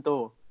revolving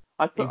door.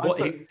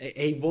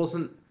 He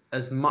wasn't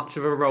as much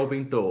of a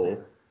revolving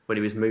door when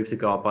he was moved to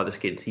guard by the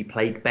Skins. He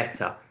played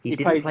better. He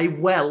didn't play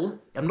well.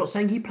 I'm not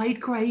saying he played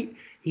great.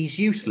 He's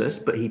useless,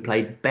 but he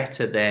played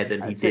better there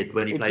than he did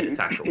when he played the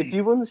tackle. If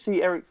you want to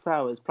see Eric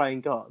Flowers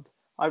playing guard,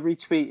 I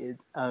retweeted,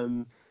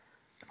 and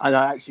I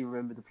actually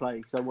remember the play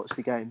because I watched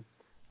the game.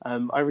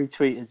 I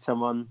retweeted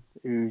someone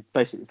who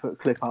basically put a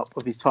clip up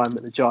of his time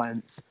at the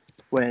Giants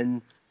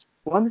when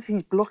one of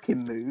his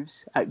blocking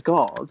moves at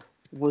guard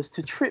was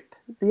to trip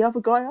the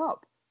other guy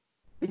up.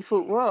 He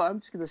thought, well, I'm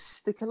just going to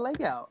stick a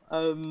leg out.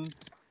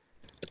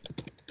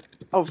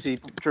 Obviously,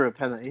 drew a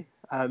penalty.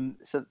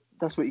 So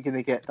that's what you're going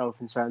to get,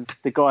 Dolphins fans.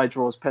 The guy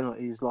draws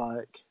penalties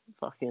like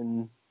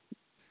fucking,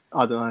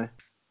 I don't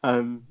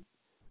know.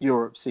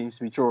 Europe seems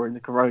to be drawing the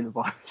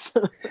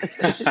coronavirus.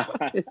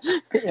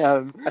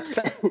 I'll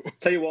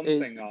tell you one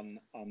thing on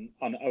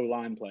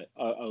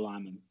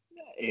O-lineman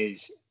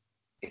is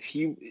if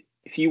you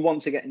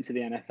want to get into the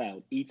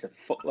NFL, eat a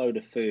fuckload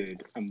of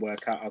food and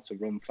work out how to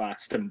run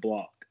fast and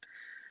block,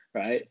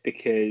 right?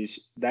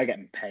 Because they're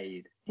getting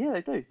paid. Yeah,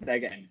 they do. They're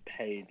getting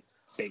paid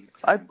big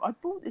time. I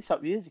brought this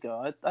up years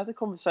ago. I had a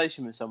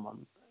conversation with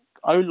someone.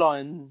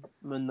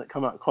 O-linemen that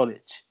come out of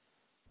college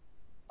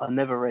are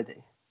never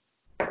ready.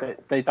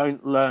 They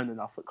don't learn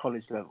enough at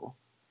college level.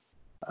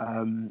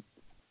 I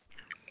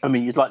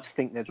mean, you'd like to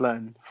think they'd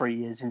learn 3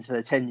 years into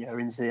their tenure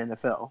into the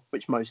NFL,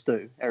 which most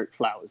do. Eric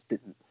Flowers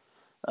didn't.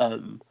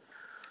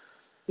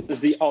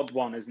 There's the odd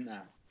one, isn't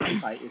there?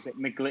 Like, is it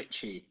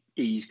McGlinchey?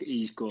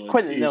 He's good.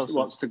 Quentin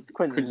Nelson.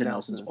 Quentin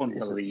Nelson's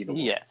unbelievable.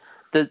 Yeah.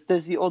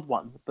 There's the odd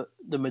one, but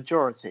the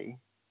majority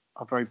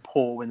are very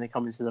poor when they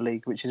come into the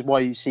league, which is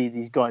why you see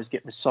these guys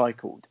get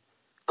recycled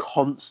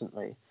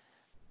constantly.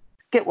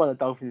 Get why the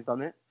Dolphins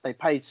done it. They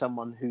paid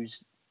someone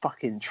who's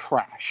fucking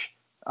trash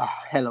a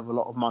hell of a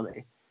lot of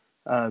money.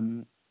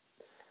 I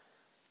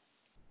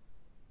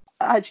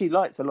actually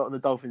liked a lot of the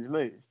Dolphins'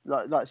 moves.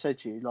 Like I said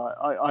to you,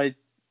 like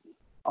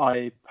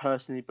I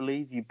personally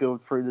believe you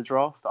build through the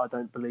draft. I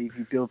don't believe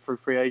you build through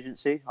free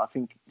agency. I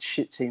think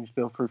shit teams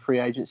build through free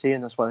agency,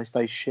 and that's why they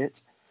stay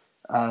shit.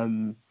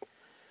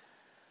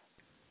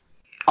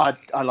 I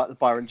like the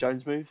Byron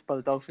Jones move by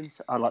the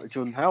Dolphins. I like the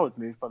Jordan Howard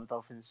move by the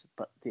Dolphins,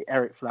 but the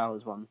Eric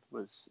Flowers one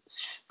was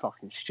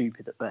fucking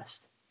stupid at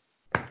best.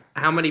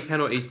 How many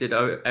penalties did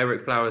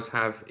Eric Flowers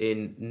have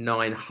in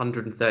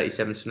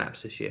 937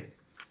 snaps this year?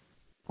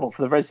 What,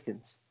 for the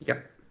Redskins?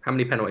 Yep. How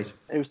many penalties?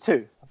 It was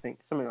 2, I think.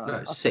 Something like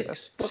that.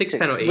 Six. Six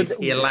penalties.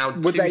 He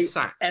allowed 2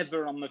 sacks.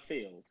 Ever on the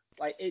field?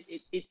 Like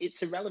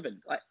it's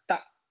irrelevant. Like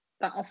that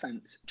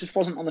offense just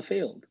wasn't on the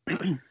field.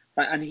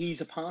 Like, and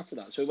he's a part of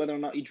that. So whether or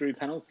not he drew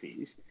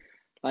penalties,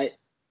 like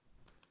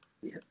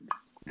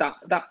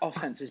that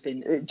offense has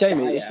been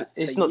Jamie.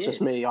 It's not just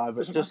me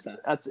either. Just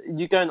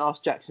you go and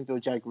ask Jacksonville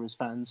Jaguars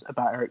fans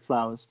about Eric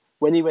Flowers.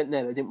 When he went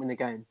there, they didn't win the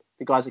game.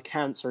 The guy's a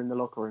cancer in the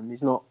locker room.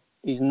 He's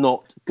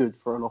not good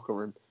for a locker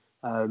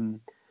room.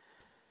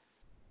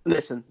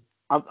 Listen,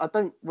 I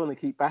don't want to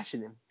keep bashing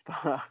him,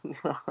 but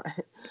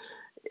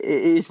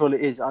it is what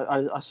it is.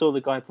 I saw the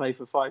guy play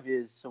for 5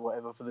 years or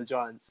whatever for the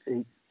Giants.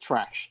 He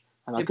trash.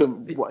 And I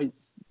couldn't wait.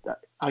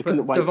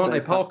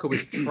 Devontae Parker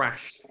was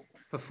trash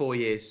for 4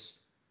 years.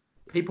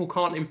 People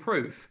can't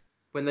improve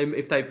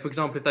if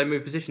they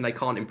move position, they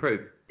can't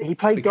improve. He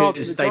played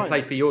garbage because they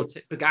played for your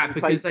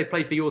they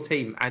played for your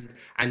team,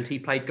 and he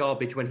played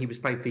garbage when he was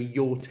playing for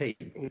your team.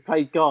 He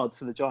played guard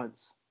for the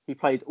Giants. He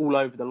played all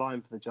over the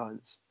line for the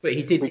Giants. But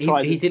he didn't.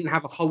 He didn't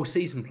have a whole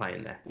season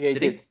playing there. Yeah, he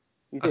did.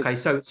 Okay,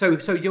 so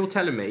you're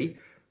telling me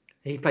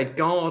he played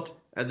guard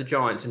at the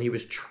Giants and he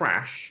was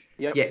trash.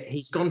 Yep. Yet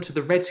he's gone to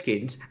the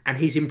Redskins and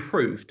he's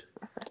improved.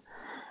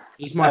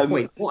 He's my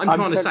point. What I'm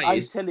trying to say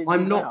is,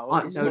 I'm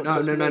not.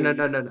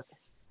 No.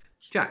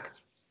 Jack,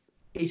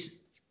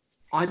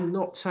 I'm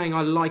not saying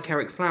I like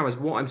Eric Flowers.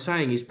 What I'm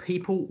saying is,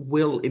 people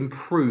will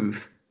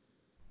improve.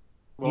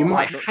 Well, you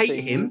might hate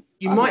him.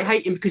 You might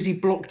hate him because he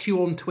blocked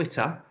you on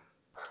Twitter.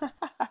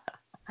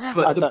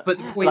 But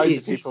the point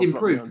is, he's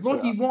improved.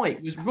 Roddy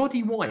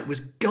White was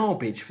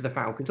garbage for the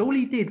Falcons. All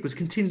he did was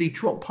continually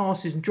drop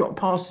passes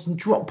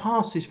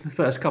for the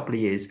first couple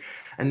of years,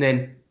 and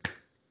then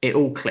it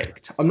all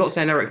clicked. I'm not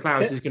saying Eric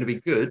Flowers is going to be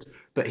good,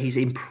 but he's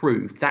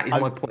improved. That is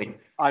my point.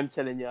 I'm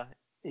telling you,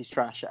 he's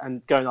trash.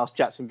 And go and ask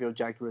Jacksonville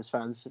Jaguars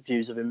fans'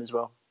 views of him as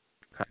well.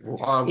 Okay.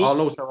 Well, I'll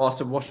also ask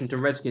the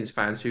Washington Redskins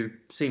fans who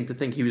seem to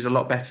think he was a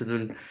lot better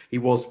than he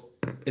was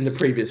in the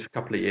previous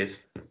couple of years.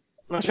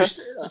 Okay,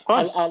 Just, that's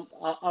fine.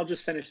 I'll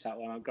just finish that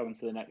one. I'll go on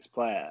to the next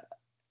player.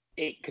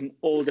 It can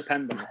all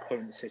depend on the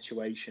current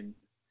situation.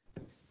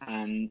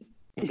 And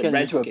He's the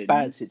getting into Redskins, a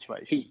bad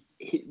situation.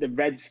 The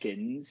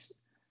Redskins,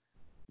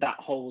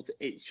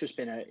 it's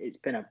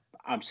been a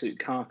absolute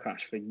car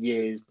crash for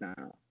years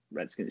now.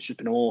 Redskins, it's just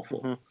been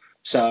awful. Mhm.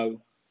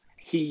 So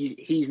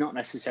he's not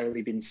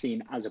necessarily been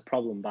seen as a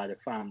problem by the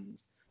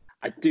fans.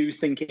 I do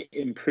think it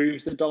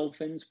improves the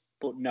Dolphins,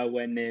 but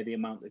nowhere near the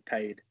amount they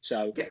paid.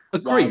 So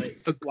Agreed.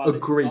 while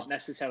Agreed. it's not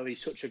necessarily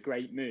such a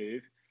great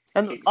move,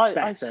 And it's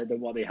better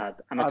than what they had.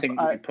 And I think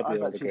we probably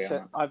all agree on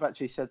that. I've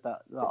actually said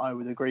that I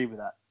would agree with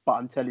that, but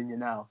I'm telling you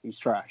now, he's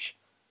trash.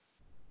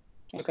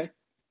 Okay.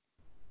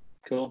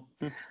 Cool.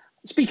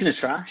 Speaking of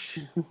trash,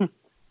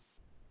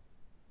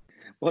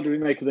 what do we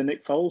make of the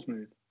Nick Foles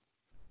move?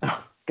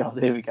 God,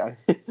 here we go.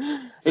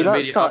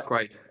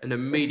 An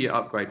immediate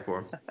upgrade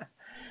for him.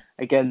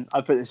 Again,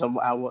 I put this on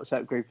our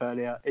WhatsApp group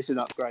earlier. It's an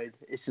upgrade.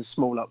 It's a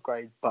small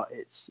upgrade, but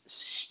it's a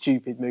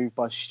stupid move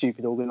by a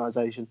stupid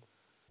organisation.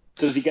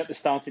 Does he get the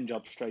starting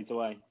job straight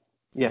away?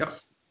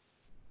 Yes.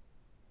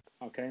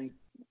 Okay.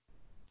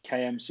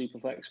 KM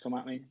Superflex, come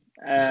at me.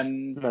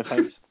 No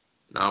thanks.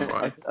 No, I'm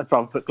right. I'd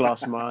rather put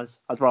glass in my eyes.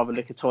 I'd rather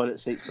lick a toilet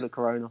seat for the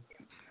corona.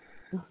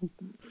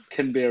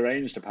 Can be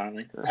arranged,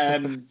 apparently.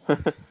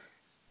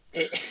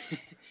 It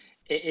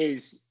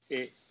is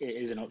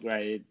an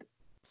upgrade.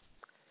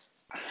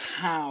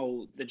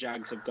 How the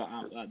Jags have got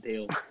out of that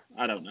deal,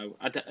 I don't know.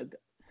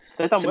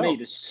 To me,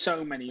 there's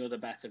so many other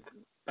better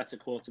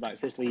quarterbacks.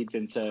 This leads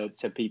into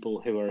people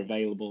who are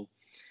available.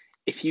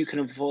 If you can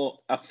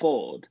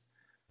afford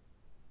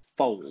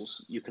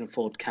Foles, you can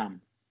afford Cam.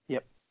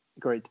 Yep,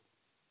 agreed.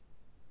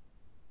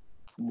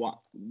 Why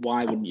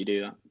wouldn't you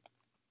do that?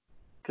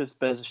 Because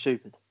Bears are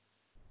stupid.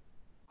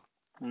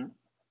 Right.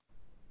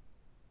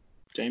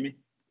 Jamie,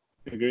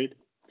 agreed.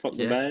 Fuck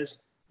the Bears.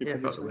 Yeah,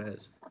 fuck the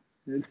Bears.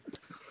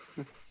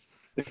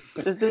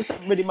 There's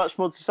not really much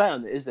more to say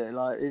on it, is there?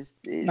 Like,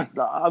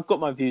 I've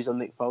got my views on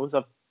Nick Foles.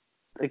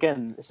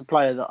 Again, it's a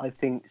player that I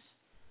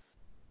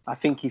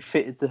think he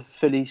fitted the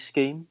Phillies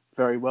scheme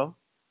very well.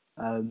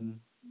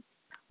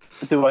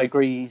 Do I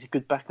agree he's a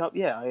good backup?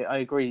 Yeah, I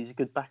agree he's a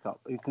good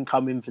backup who can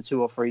come in for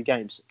 2 or 3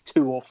 games.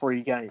 2 or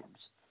 3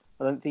 games.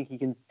 I don't think he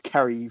can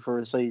carry you for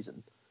a season.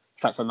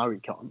 In fact, I know he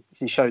can't because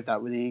he showed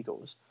that with the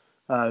Eagles.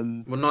 Well,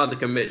 neither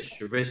can Mitch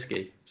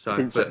Trubisky. So,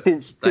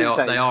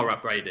 they are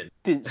upgrading.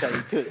 Didn't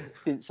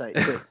say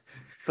he could.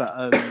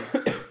 But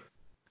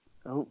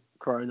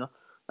Corona.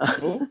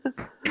 Oh.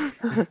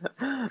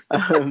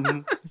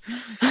 I'm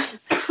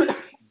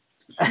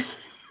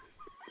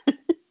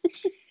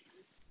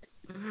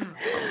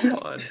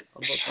not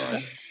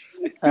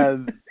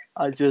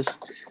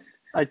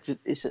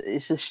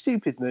it's a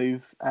stupid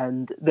move,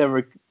 and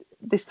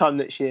this time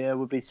next year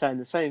we'll be saying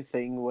the same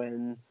thing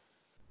when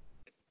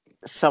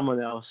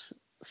someone else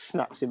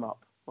snaps him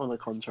up on a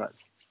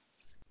contract.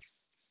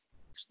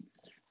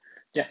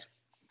 Yeah,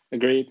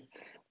 agreed.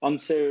 On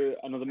to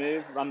another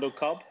move, Randall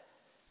Cobb.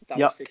 That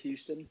was for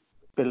Houston.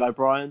 Bill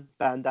O'Brien,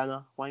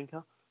 bandana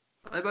wanker.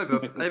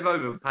 They've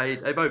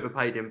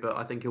overpaid him, but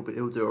I think he'll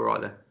do all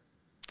right there.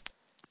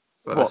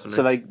 Personally.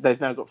 So they've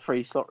now got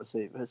 3 slot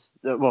receivers.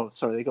 Well,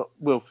 sorry, they got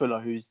Will Fuller,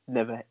 who's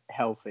never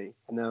healthy,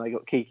 and then they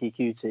got Kiki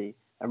Cutie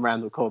and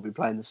Randall Cobb who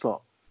play in the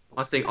slot.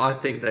 I think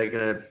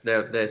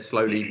they're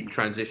slowly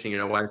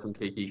transitioning away from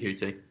Kiki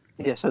Cutie.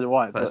 Yeah, so do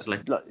I. Personally,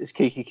 but, is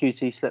Kiki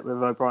Cutie slept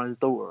with O'Brien's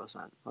daughter or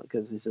something?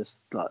 Because it's just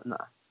like nah.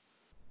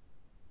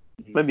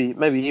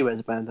 Maybe he wears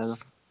a bandana.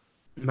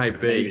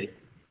 Maybe.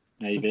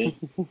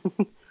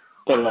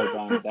 Bill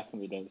O'Brien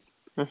definitely does.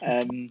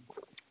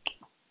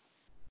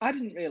 I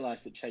didn't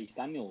realise that Chase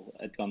Daniel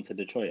had gone to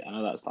Detroit. I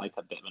know that's like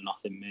a bit of a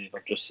nothing move.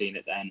 I've just seen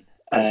it then.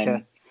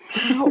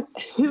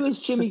 Who is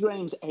Jimmy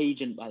Graham's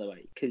agent, by the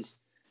way? Because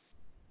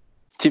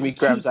Jimmy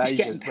Graham's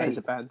agent wears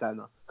a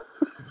bandana.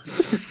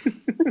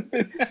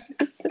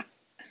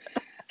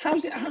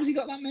 How's he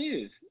got that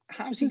move?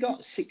 How's he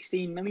got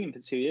 16 million for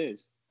 2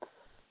 years?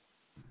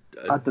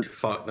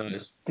 Fuck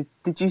knows.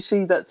 Did you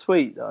see that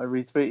tweet that I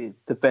retweeted?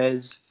 The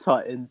Bears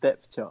tight end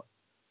depth chart.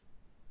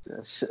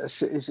 Is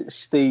it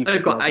Steve?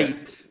 They've got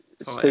 8.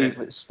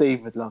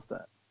 Steve would love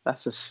that.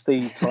 That's a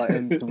Steve tight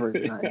end route.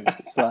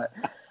 It's like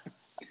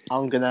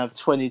I'm gonna have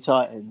 20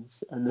 tight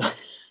ends, and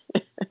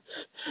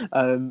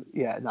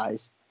yeah,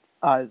 nice.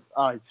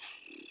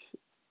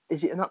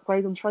 Is it an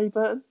upgrade on Trey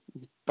Burton?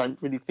 Don't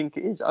really think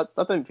it is. I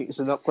don't think it's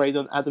an upgrade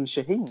on Adam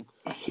Shaheen.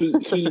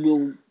 He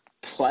will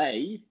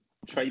play.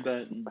 Trey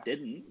Burton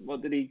didn't.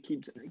 What did he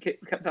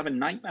kept having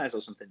nightmares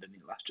or something? Didn't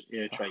he last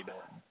year, Trey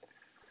Burton?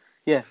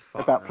 Yeah,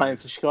 about playing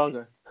for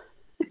Chicago.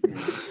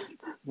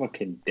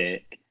 Fucking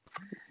dick.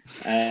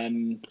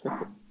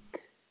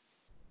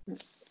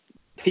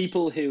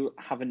 People who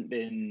haven't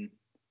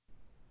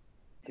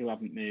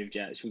moved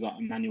yet. So we've got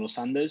Emmanuel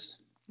Sanders.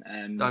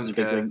 There's a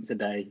big link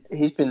today.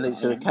 He's been linked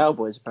to the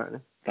Cowboys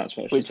apparently. That's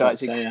what I should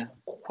say. Yeah.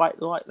 Quite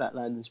like that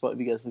landing spot if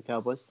he goes to the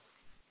Cowboys.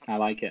 I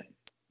like it.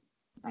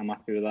 I'm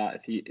happy with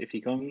that if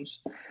he comes.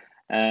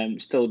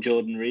 Still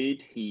Jordan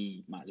Reed.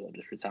 He might as well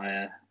just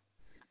retire.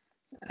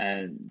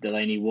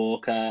 Delaney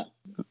Walker.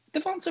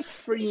 Devonta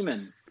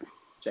Freeman.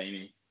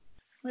 Jamie,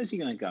 where's he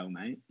going to go,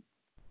 mate?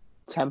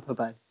 Tampa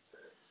Bay.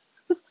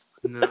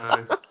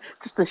 No.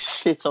 Just a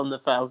shit on the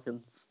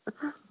Falcons.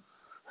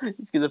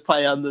 He's going to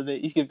play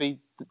underneath. He's going to be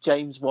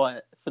James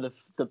White for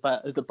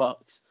the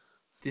Bucks.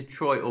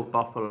 Detroit or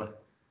Buffalo?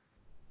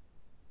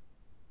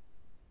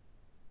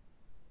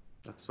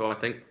 That's what I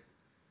think.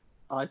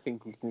 I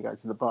think he's going to go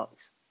to the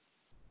Bucks.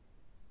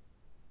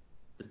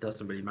 It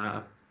doesn't really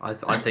matter. I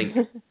think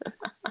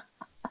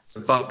the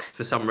Bucks,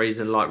 for some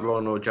reason, like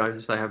Ron or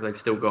Jones, they've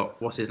still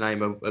got what's his name,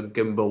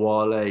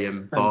 Gumbawale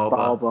and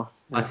Barber.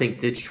 Yeah. I think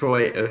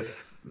Detroit have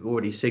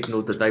already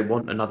signalled that they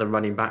want another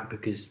running back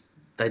because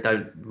they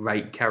don't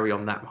rate Carry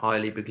on that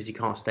highly because he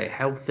can't stay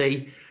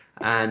healthy.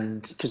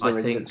 And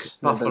I think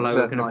Buffalo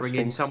are going to bring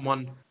in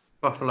someone.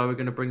 Buffalo are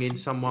going to bring in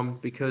someone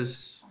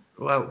because,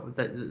 well,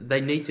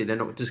 they need to. They're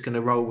not just going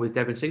to roll with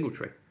Devin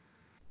Singletary.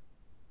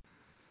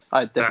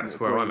 That's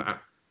where I'm at.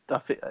 I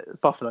think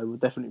Buffalo will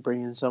definitely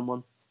bring in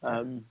someone.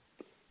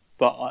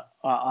 But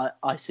I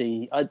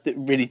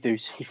really do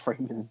see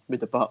Freeman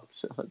with the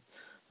Bucks.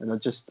 And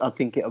I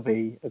think it'll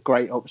be a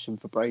great option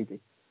for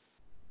Brady.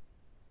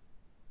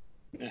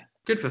 Yeah.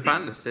 Good for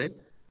fantasy.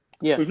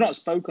 Yeah. We've not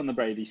spoke on the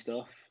Brady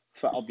stuff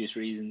for obvious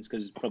reasons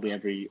because probably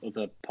every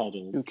other pod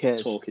will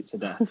talk it to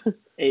death.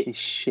 It's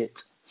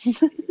shit.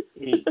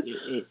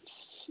 It's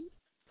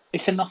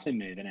a nothing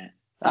move, isn't it?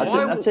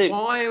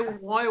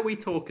 Why are we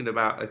talking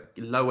about a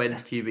low-end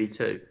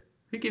QB2?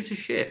 Who gives a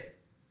shit?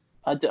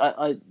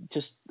 I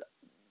just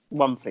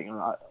one thing.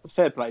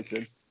 Fair play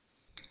to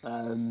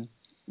him.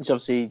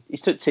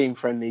 He's took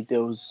team-friendly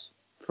deals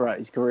throughout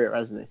his career,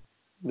 hasn't he,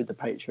 with the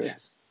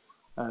Patriots,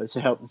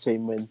 to help the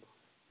team win.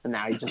 And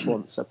now he just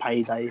wants a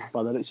payday.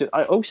 By the looks of it.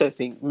 I also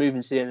think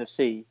moving to the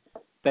NFC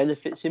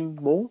benefits him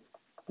more.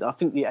 I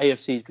think the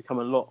AFC has become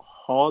a lot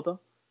harder.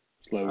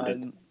 It's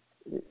loaded.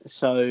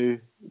 So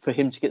for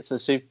him to get to the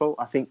Super Bowl,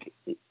 I think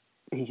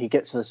he could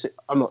get to the.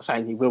 I'm not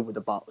saying he will with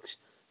the Bucks,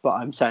 but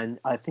I'm saying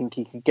I think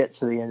he could get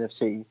to the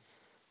NFC.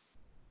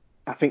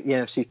 I think the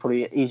NFC is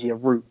probably an easier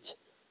route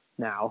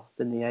now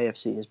than the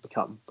AFC has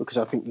become because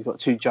I think you've got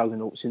two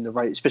juggernauts in the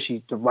race,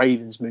 especially the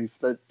Ravens move.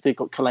 They've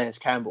got Calais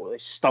Campbell. They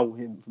stole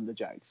him from the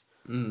Jags.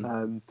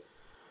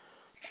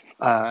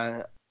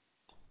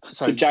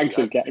 So the Jags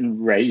are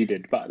getting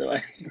raided, by the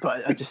way.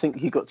 But I just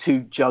think you've got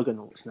two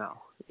juggernauts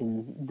now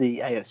in the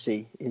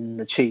AFC, in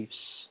the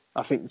Chiefs.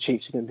 I think the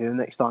Chiefs are going to be the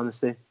next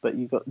dynasty, but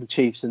you've got the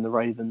Chiefs and the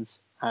Ravens.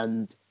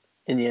 And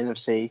in the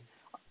NFC,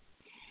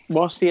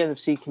 whilst the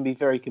NFC can be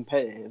very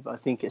competitive, I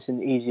think it's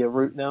an easier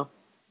route now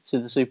to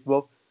the Super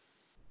Bowl.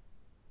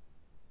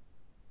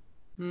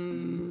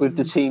 With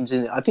the teams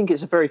in it. I think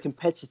it's a very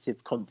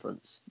competitive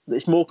conference.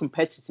 It's more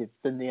competitive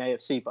than the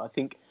AFC, but I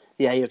think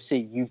the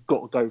AFC, you've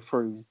got to go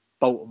through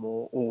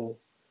Baltimore or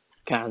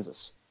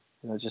Kansas.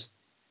 I just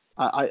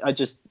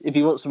if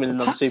he wants to win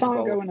another Super Bowl,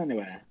 aren't going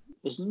anywhere.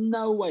 There's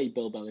no way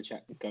Bill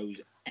Belichick goes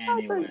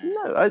anywhere.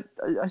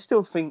 I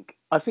still think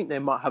they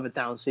might have a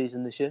down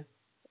season this year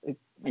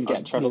and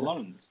get Trevor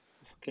Lawrence.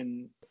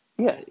 And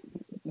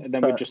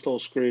then we're just all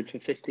screwed for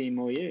 15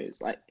 more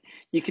years. Like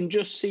you can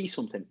just see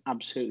something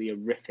absolutely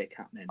horrific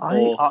happening.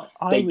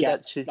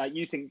 Like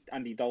you think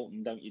Andy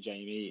Dalton, don't you,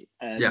 Jamie?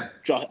 I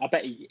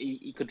bet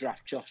he could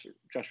draft Josh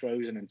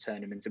Rosen and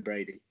turn him into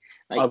Brady.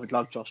 Like, I would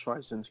love Josh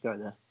Rosen to go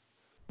there.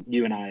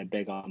 You and I are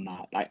big on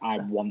that. Like I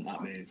want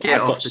that move.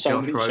 Get off the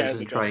Josh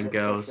Rosen train,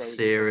 girls.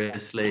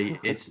 Seriously,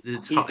 it's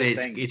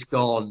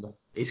gone.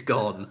 It's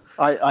gone.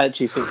 I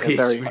actually think they're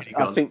very.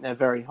 I think they're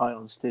very high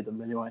on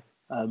Stidham anyway.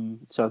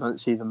 So I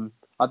don't see them.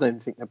 I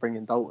don't think they're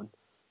bringing Dalton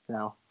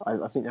now.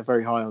 I think they're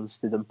very high on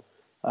Stidham.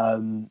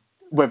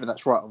 Whether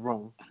that's right or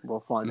wrong,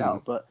 we'll find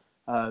out. But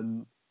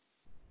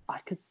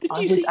Did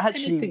you see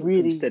anything from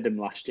Stidham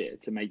last year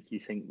to make you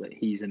think that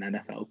he's an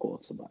NFL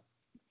quarterback?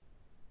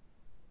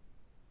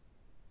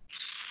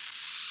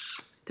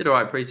 Did all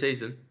right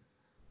pre-season.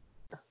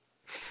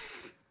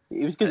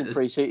 He was good in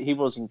pre-season. He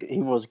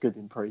was good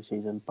in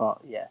pre-season,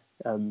 but yeah,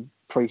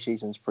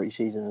 pre-season's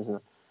pre-season,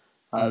 isn't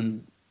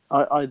it?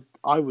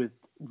 I would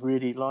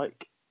really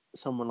like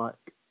someone like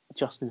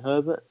Justin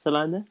Herbert to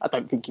land there. I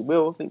don't think he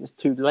will. I think it's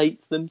too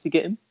late for them to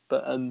get him,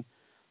 but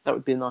that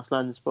would be a nice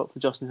landing spot for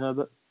Justin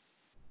Herbert.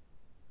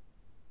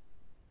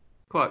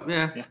 Quite,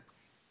 yeah.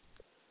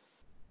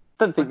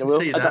 Don't think they will.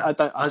 I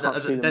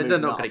can't see them. They're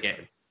not going to get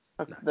him.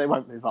 No. They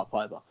won't move up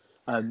either.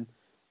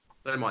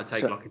 They might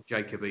take like a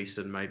Jacob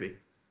Eason maybe,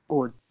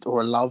 or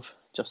a Love.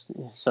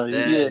 So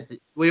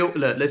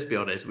let's be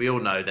honest. We all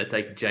know they're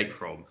taking Jake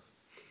Fromm.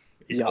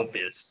 It's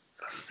obvious.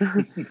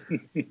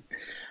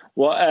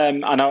 Well,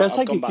 I know they'll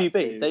take a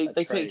QB. They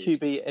take a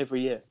QB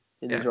every year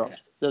in the draft. Yeah.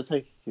 They'll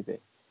take a QB.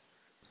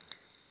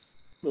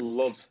 Will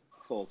Love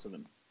fall to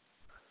them?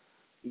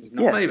 He's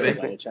not maybe.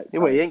 He's not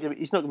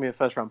going to be a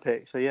first round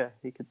pick. So yeah,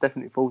 he could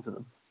definitely fall to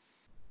them.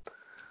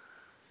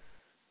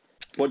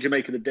 What do you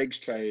make of the Diggs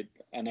trade?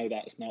 I know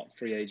that's not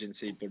free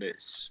agency, but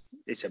it's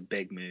a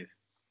big move.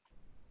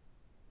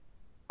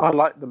 I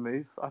like the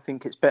move. I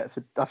think it's better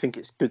for. I think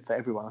it's good for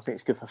everyone. I think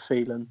it's good for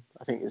Thielen.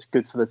 I think it's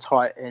good for the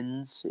tight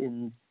ends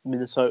in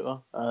Minnesota.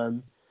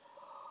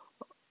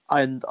 And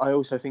I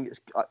also think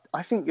it's.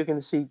 I think you're going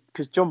to see,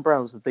 because John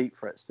Brown's the deep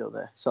threat still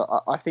there. So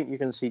I think you're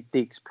going to see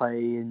Diggs play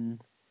in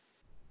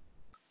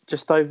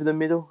just over the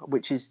middle,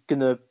 which is going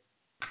to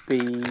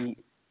be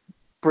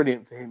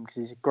brilliant for him because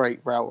he's a great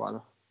route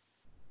runner.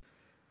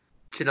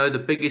 Do you know the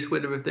biggest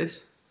winner of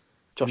this?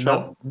 Josh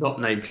Allen? Not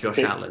named Josh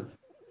Allen.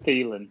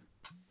 Thielen.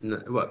 No,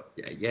 well,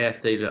 yeah,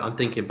 Thielen. I'm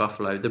thinking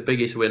Buffalo. The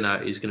biggest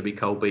winner is going to be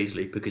Cole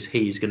Beasley because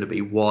he's going to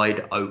be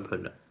wide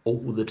open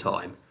all the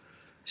time.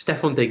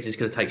 Stephon Diggs is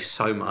going to take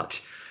so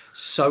much.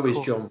 So is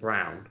John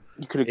Brown.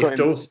 You could have got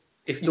him.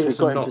 If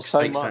Dawson Knox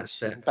takes that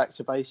step, back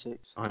to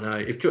basics. I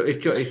know.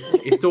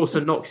 If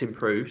Dawson Knox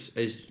improves,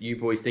 as you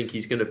boys think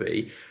he's going to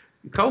be,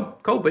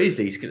 Cole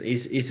Beasley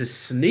is a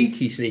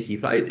sneaky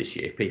play this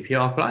year.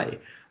 PPR play.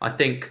 I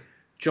think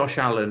Josh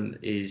Allen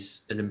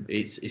it's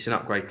an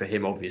upgrade for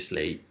him,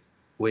 obviously.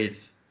 I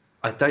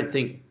don't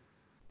think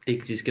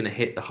Diggs is going to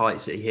hit the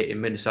heights that he hit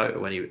in Minnesota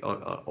when he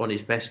on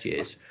his best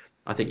years.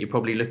 I think you're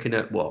probably looking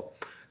at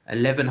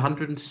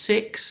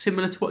 1,106,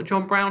 similar to what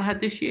John Brown had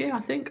this year. I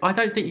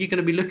don't think you're going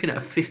to be looking at a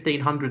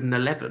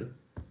 1,511.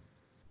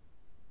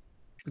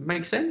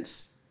 Make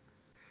sense?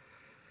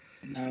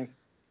 No.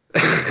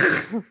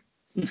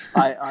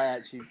 I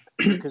actually,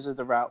 because of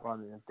the route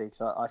running of Diggs,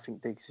 I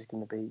think Diggs is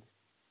going to be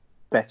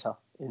better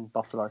in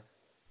Buffalo.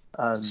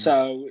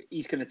 So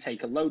he's going to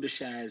take a load of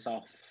shares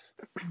off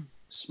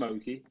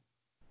Smokey.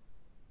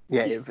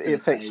 Yeah, it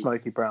affects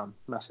Smokey Brown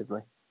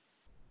massively.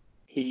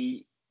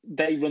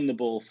 They run the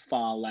ball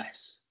far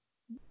less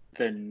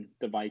than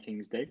the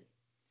Vikings do.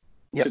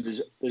 Yep.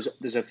 So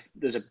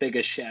there's a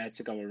bigger share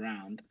to go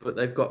around. But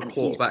they've got a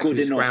quarterback good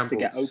who enough scrambles to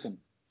get open.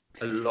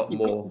 a lot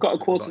more. Got a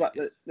quarterback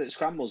that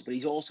scrambles, but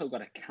he's also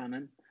got a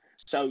cannon.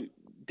 So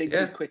Diggs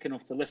is quick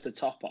enough to lift the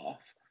top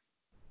off,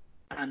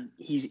 and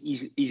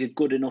he's a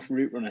good enough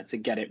route runner to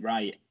get it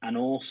right, and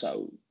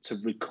also to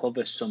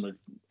recover some of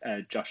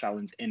Josh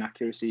Allen's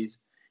inaccuracies.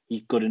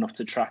 He's good enough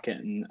to track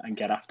it and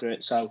get after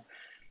it. So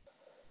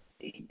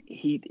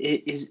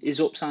his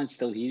upside's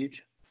still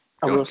huge.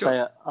 I will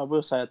say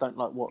I don't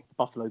like what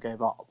Buffalo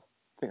gave up.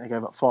 I think they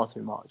gave up far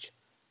too much.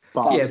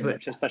 But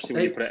especially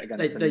when you put it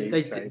against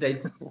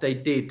they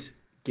did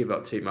give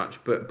up too much,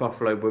 but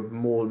Buffalo were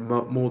more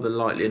than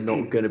likely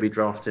not going to be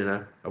drafting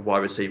a wide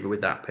receiver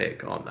with that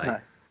pick, aren't they? No.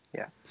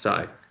 Yeah.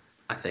 So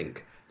I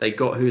think they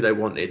got who they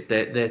wanted.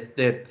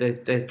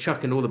 They're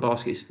chucking all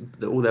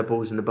their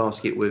balls in the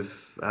basket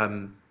with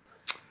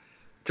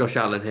Josh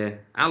Allen here.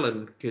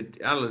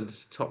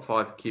 Allen's top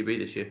 5 QB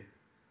this year.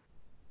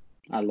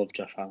 I love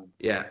Josh Allen.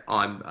 Yeah,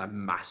 I'm a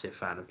massive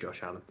fan of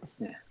Josh Allen.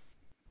 Yeah.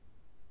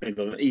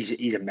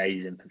 He's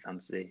amazing for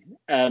fantasy.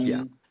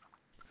 Yeah.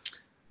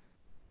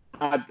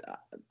 I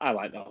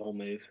like the whole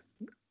move.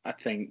 I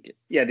think,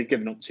 they've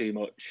given up too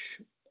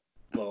much,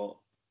 but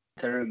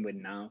they're in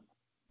win now.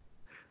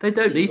 They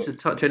don't need to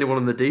touch anyone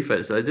on the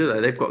defense, though, do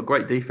they? They've got a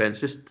great defense.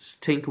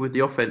 Just tinker with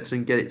the offense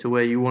and get it to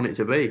where you want it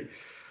to be.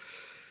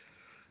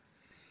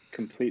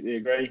 Completely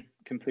agree.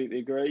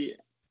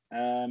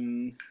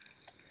 Let's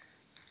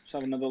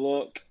have another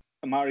look.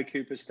 Amari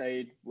Cooper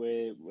stayed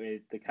with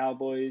the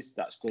Cowboys.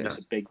 That's good. It's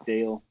a big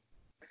deal.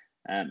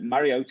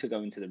 Mariota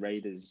going to the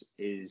Raiders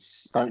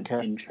is an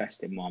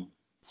interesting one.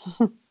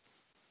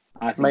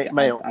 I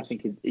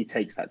think he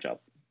takes that job.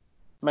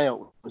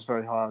 Mayock was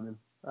very high on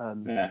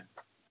him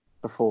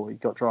before he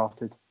got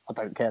drafted. I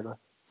don't care though.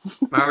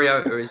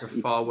 Mariota is a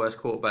far worse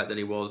quarterback than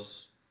he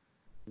was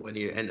when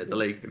he entered the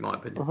league, in my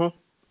opinion. Mm-hmm.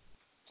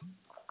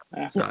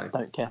 So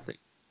don't care.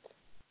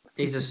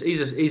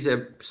 He's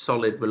a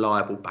solid,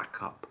 reliable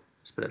backup.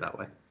 Let's put it that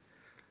way.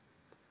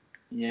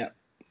 Yeah,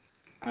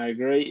 I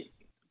agree.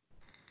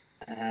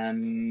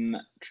 Who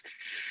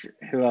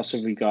else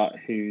have we got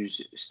who's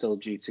still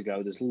due to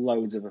go? There's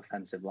loads of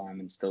offensive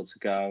linemen still to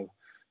go.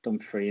 Don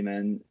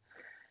Freeman.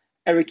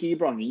 Eric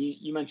Ebron,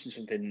 you mentioned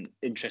something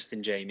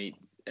interesting,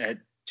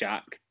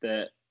 Jack,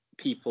 that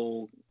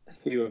people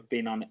who have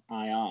been on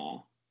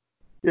IR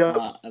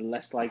are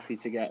less likely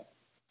to get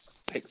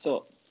picked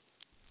up.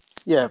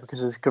 Yeah, because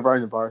there's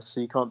coronavirus,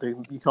 so you can't go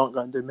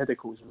and do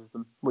medicals with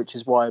them, which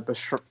is why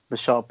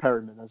Bashard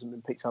Perryman hasn't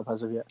been picked up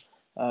as of yet.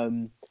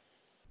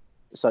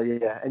 So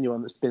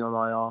anyone that's been on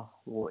IR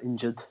or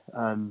injured,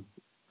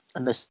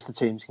 unless the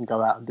teams can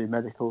go out and do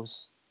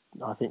medicals,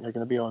 I think they're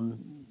going to be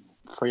on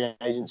free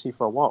agency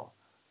for a while.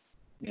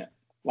 Yeah,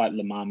 like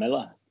Lamar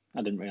Miller.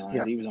 I didn't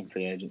realise he was on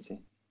free agency.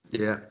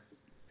 Yeah.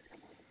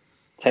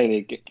 Taylor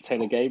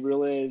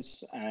Gabriel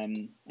is,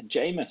 and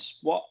Jameis.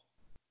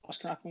 What's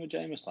going to happen with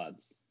Jameis,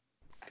 lads?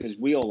 Because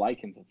we all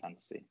like him for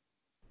fantasy.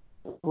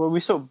 Well, we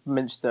sort of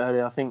mentioned it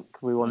earlier. I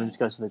think we want him to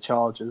go to the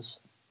Chargers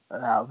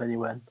out of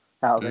anywhere.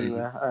 I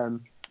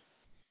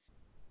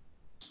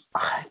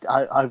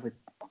would.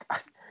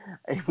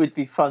 It would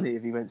be funny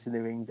if he went to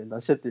New England. I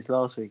said this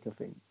last week, I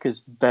think,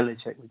 because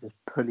Belichick would just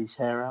pull his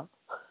hair out.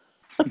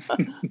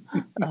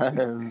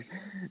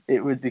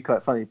 It would be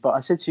quite funny. But I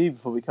said to you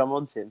before we come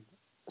on, Tim,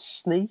 a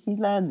sneaky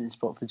landing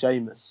spot for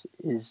Jameis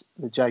is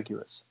the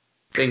Jaguars.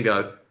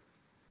 Bingo.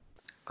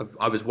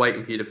 I was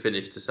waiting for you to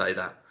finish to say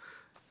that,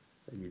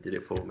 and you did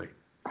it for me.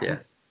 Yeah,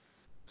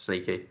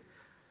 sneaky.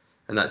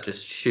 And that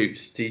just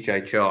shoots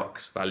DJ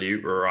Chark's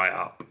value right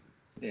up.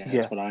 Yeah,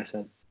 that's what I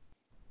said.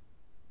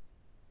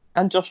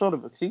 And Josh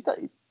Oliver,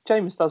 because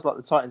Jameis does like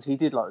the Titans. He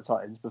did like the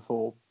Titans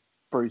before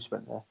Bruce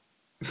went there.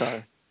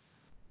 So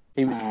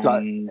he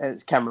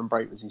it's Cameron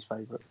Brate was his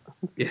favourite.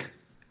 Yeah.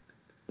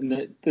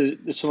 And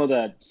there's some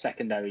other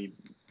secondary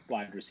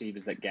wide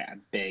receivers that get a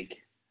big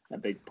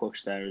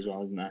push there as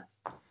well, isn't there?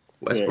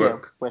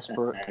 Westbrook.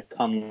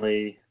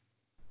 Conley.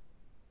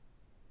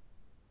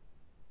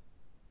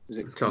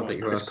 Can't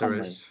think who else there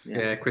is.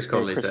 Yeah, Chris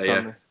Conley's there,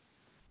 Conley.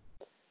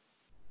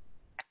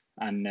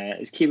 And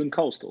is Keelan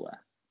Cole still there?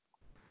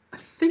 I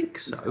think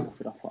so.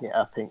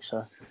 Yeah, I think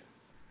so.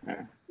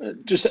 Yeah.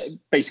 Just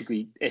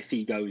basically, if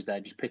he goes there,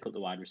 just pick up the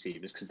wide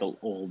receivers because they'll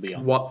all be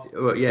on.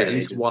 At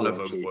least one of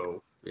them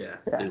will. Yeah,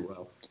 do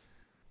well.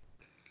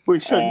 We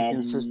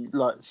should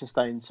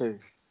sustain too,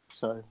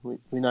 so we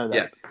know that.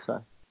 Yeah.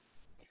 So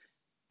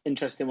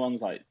interesting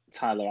ones like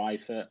Tyler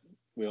Eifert.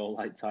 We all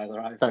like Tyler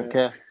Eifert. Don't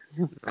care.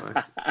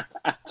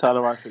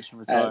 Tyler Eifert should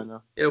retire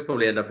now. He'll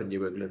probably end up in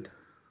New England.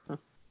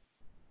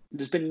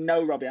 There's been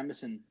no Robbie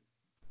Anderson.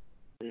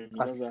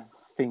 I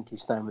think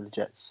he's staying with the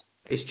Jets.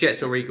 It's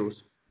Jets or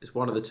Eagles. It's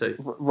one of the two.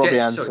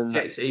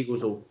 Jets,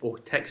 Eagles, or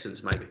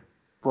Texans, maybe.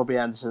 Robbie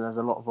Anderson has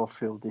a lot of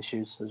off-field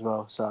issues as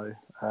well, so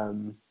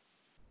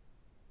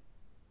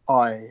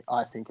I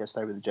think he'll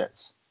stay with the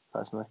Jets,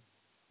 personally.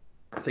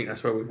 I think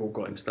that's where we've all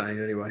got him staying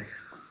anyway.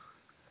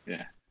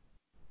 Yeah.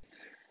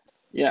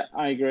 Yeah,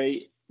 I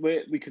agree.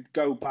 We could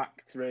go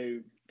back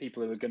through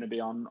people who are going to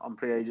be on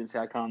free agency.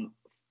 I can't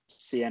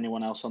see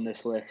anyone else on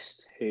this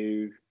list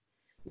who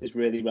is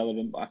really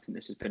relevant, but I think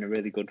this has been a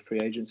really good free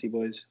agency,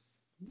 boys.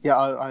 Yeah,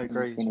 I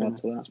agree.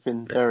 It's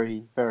been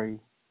very, very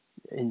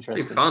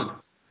interesting. It's been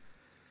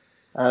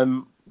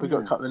fun. We've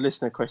got a couple of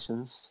listener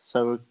questions,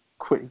 so we'll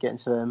quickly get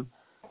into them.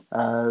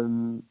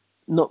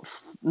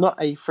 Not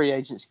a free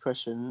agency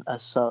question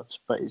as such,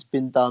 but it's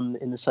been done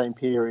in the same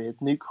period.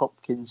 Nuke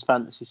Hopkins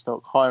fantasy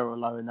stock higher or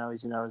lower now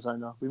he's in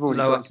Arizona. We've already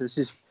gone to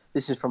this.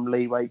 This is from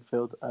Lee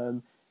Wakefield. I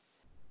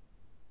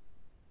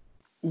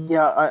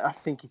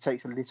think he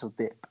takes a little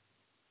dip.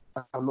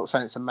 I'm not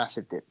saying it's a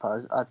massive dip,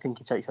 but I think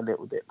he takes a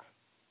little dip.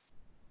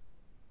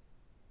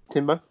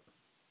 Timbo?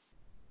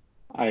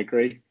 I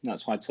agree.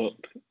 That's why I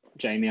took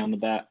Jamie on the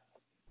bet.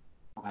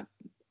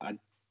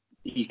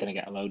 He's going to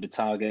get a load of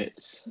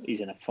targets. He's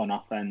in a fun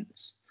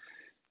offense.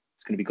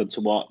 It's going to be good to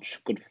watch.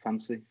 Good for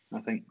fantasy, I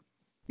think.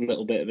 A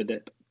little bit of a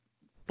dip.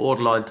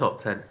 Borderline top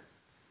 10.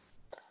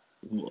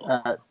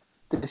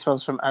 This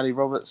one's from Ali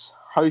Roberts.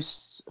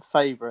 Host's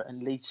favourite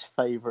and least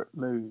favourite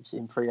moves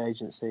in free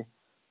agency.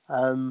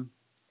 My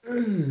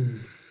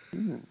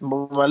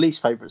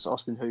least favourite is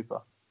Austin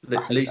Hooper.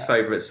 Least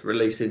favourites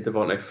releasing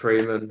Devontae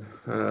Freeman.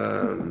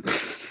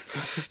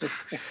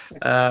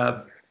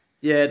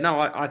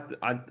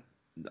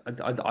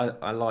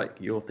 I like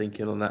your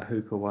thinking on that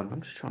Hooper one.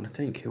 I'm just trying to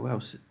think who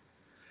else.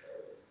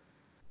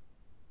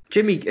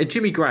 Jimmy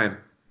Graham.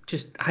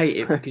 Just hate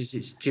it because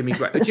it's Jimmy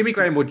Graham. Jimmy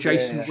Graham or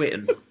Jason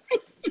Witten.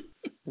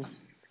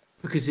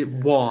 Because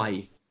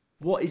why?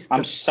 What is?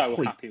 I'm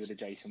so happy with the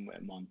Jason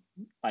Witten one.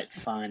 Like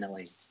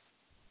finally,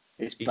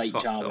 it's Blake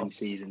Jarwin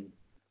season.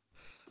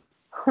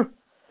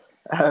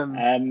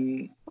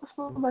 What's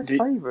my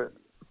favourite?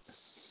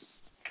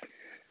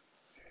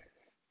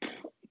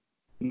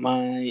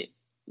 My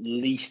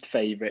least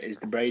favourite is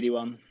the Brady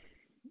one.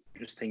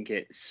 Just think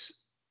it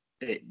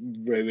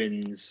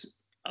ruins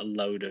a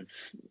load of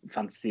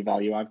fantasy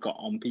value I've got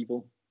on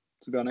people,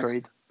 to be honest.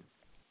 Agreed.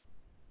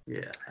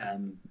 Yeah.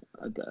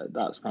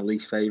 That's my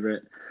least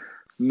favourite.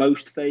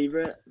 Most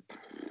favourite?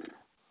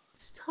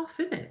 It's tough,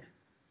 isn't it?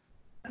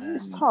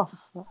 It's tough.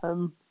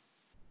 Do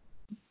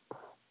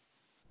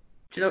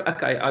you know?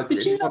 Okay.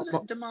 Did you know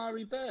that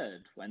Damari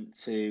Bird went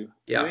to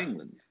New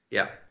England?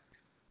 Yeah.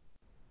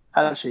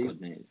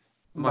 Actually,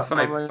 my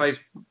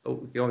favourite.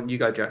 Oh, you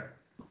go, Jack.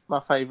 My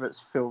favourite's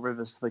Phil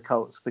Rivers to the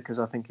Colts because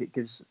I think it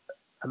gives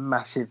a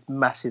massive,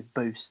 massive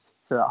boost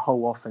to that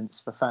whole offense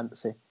for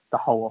fantasy. The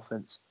whole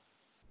offense.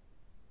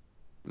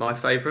 My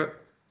favourite.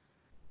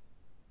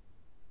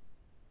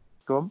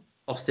 Go on.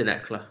 Austin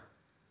Eckler,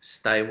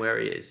 staying where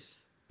he is.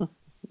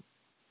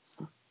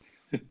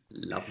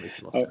 Love me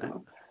some Austin Eckler.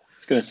 I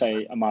was going to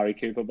say Amari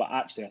Cooper, but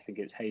actually I think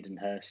it's Hayden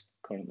Hurst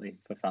currently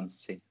for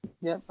fantasy.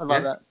 Yeah, I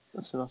like that.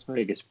 That's a nice move.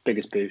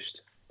 Biggest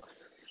boost.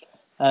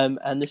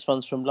 And this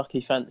one's from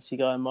Lucky Fantasy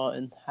Guy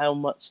Martin. How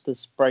much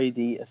does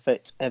Brady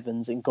affect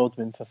Evans and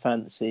Godwin for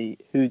fantasy?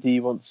 Who do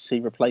you want to see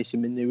replace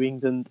him in New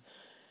England?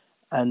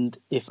 And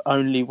if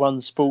only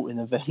one sporting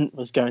event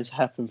was going to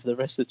happen for the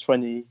rest of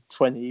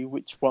 2020,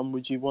 which one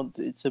would you want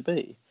it to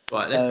be?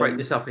 Right, let's break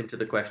this up into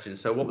the question.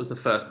 So what was the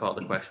first part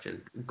of the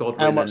question?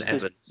 Godwin and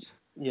Evans.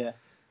 Yeah.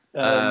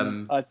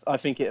 I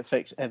think it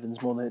affects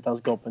Evans more than it does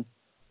Godwin.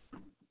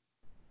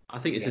 I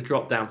think it's a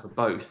drop down for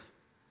both.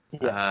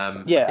 Yeah,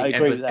 I I think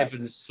agree with that.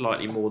 Evans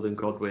slightly more than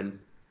Godwin.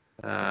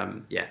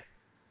 Yeah,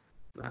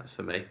 that's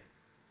for me.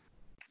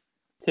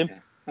 Tim?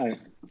 Yeah,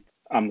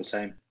 I'm the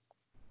same.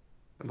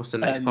 And what's the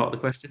next part of the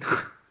question?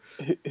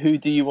 Who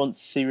do you want to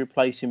see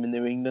replace him in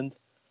New England?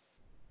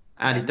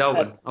 Andy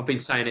Dalton. I've been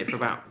saying it for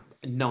about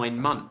 9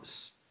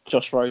 months.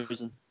 Josh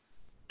Rosen.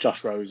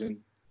 Josh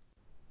Rosen.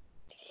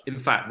 In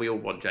fact, we all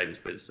want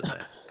James Winston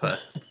there, but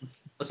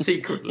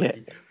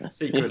secretly,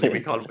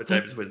 we can't put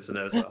James Winston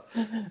there as well.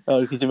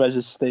 Oh, could you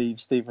imagine Steve?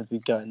 Steve would be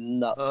going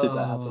nuts if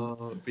that happened.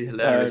 It'd be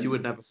hilarious. You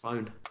wouldn't have a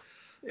phone.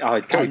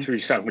 I'd go through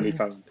so many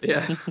phones.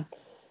 Yeah.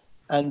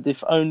 And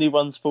if only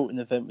one sporting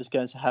event was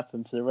going to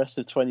happen for the rest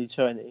of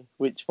 2020,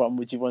 which one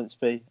would you want it to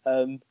be?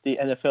 The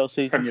NFL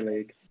season?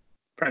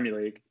 Premier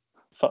League.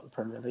 Fuck the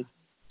Premier League.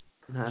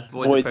 No,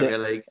 void the Premier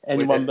League.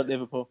 Anyone but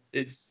Liverpool.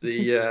 It's the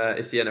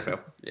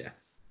NFL. Yeah.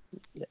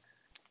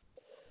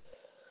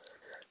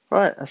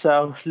 Right, that's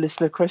our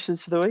listener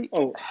questions for the week.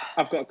 Oh,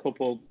 I've got a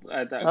couple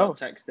that I got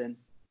text in.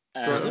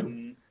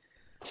 Texting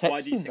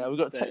now, we've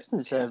got a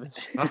texting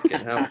service. Fucking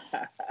hell.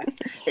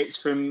 It's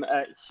from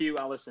Hugh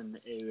Allison,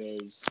 who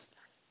is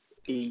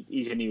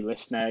he's a new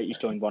listener. He's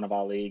joined one of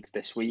our leagues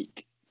this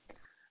week.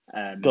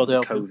 God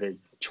help him.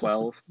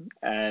 COVID-12.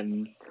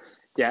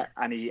 Yeah,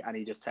 and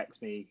he just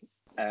texted me.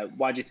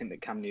 Why do you think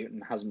that Cam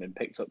Newton hasn't been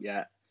picked up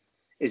yet?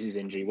 Is his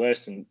injury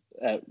worse than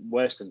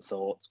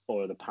thought,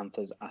 or are the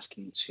Panthers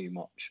asking too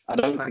much? I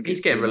don't think he's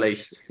getting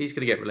released. He's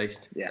going to get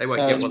released. Yeah. They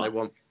won't get what they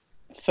want.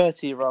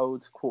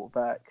 30-year-old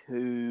quarterback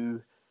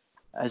who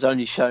has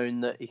only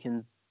shown that he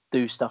can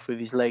do stuff with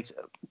his legs.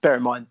 Bear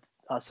in mind,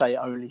 I say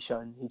only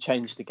shown. He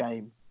changed the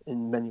game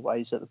in many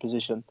ways at the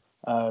position,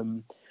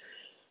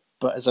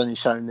 but has only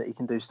shown that he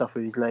can do stuff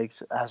with his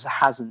legs.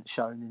 Hasn't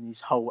shown in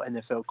his whole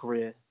NFL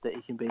career that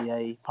he can be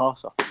a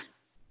passer.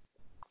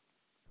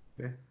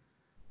 Yeah.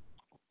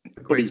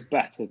 But he's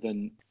better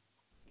than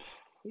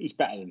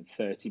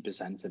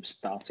 30% of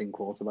starting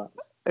quarterbacks.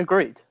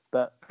 Agreed,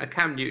 but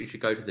Cam Newton should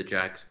go to the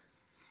Jags.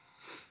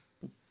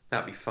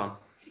 That'd be fun.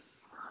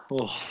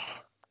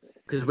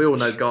 Because we all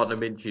know Gardner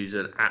Minshew's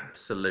an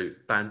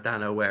absolute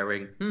bandana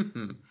wearing.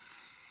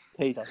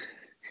 He does.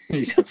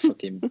 He's a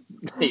fucking.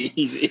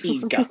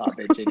 He's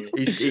garbage. Isn't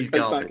he? He's garbage.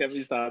 Let's not get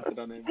me started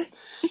on him.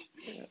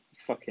 Yeah,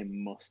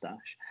 fucking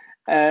mustache.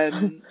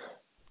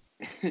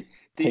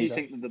 Do you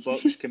think that the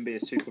Bucs can be a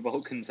Super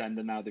Bowl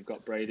contender now they've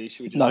got Brady?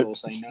 Should we just all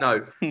say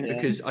no? No,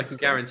 because I can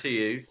guarantee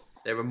you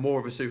they're more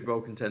of a Super Bowl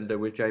contender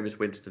with Jameis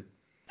Winston.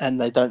 And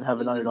they don't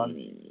have an O-line.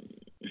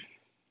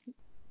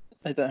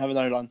 They don't have an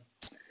O-line.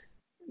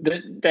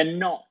 They're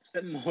not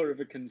more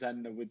of a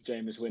contender with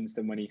Jameis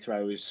Winston when he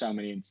throws so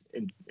many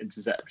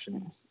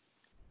interceptions.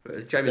 But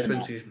Jameis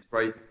Winston is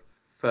throw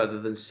further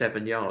than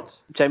 7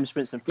 yards. Jameis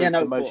Winston threw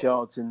the most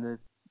yards in the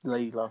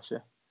league last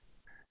year.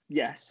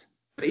 Yes.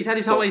 But he's had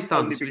his highs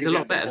done, so he's a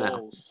lot better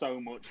now.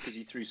 So much because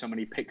he threw so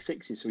many pick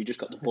sixes, so he just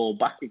got the ball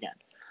back again.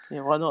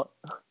 Yeah, why not?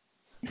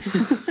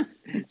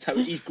 So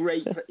he's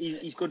great.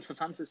 He's good for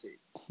fantasy.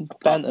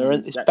 Banter,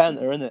 it's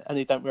banter, isn't it? And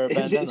he don't wear a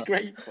bandana. It's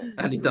great.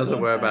 And he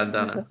doesn't wear a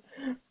bandana.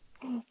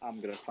 I'm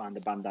gonna find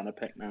a bandana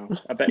pick now.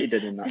 I bet he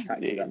did in that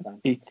taxi that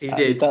time. He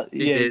did.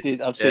 He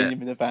did. I've seen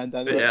him in a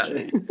bandana.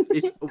 Yeah.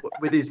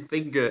 With his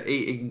finger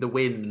eating the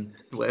wind,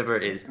 whatever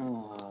it is,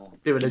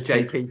 doing a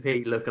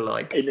JPP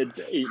lookalike.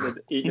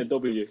 Eating a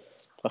W.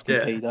 Fucking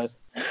pedo.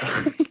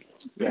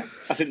 Yeah,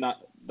 I think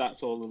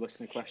that's all the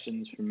listener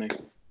questions from me.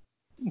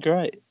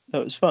 Great,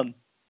 that was fun.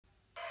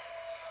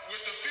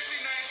 With the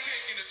 59th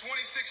pick in the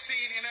 2016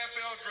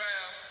 NFL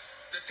Draft,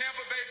 the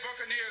Tampa Bay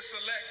Buccaneers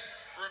select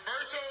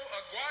Roberto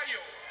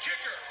Aguayo,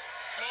 kicker,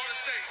 Florida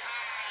State.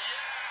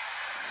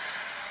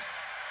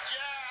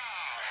 Yeah.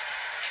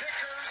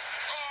 Kickers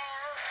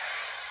are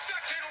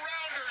second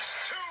rounders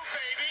too,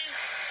 baby.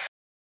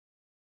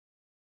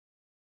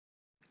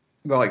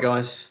 Right,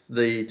 guys,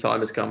 the time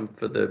has come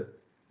for the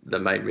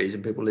main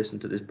reason people listen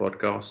to this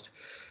podcast.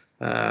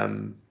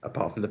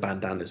 Apart from the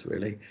bandanas,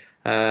 really.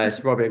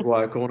 It's Robbie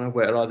Aguirre corner,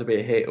 where it'll either be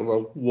a hit or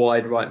a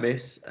wide right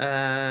miss.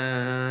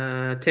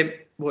 Tim,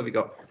 what have you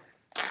got?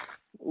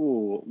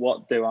 Ooh,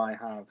 what do I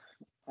have?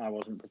 I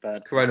wasn't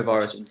prepared.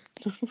 Coronavirus.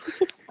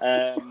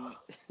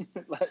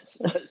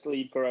 Let's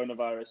leave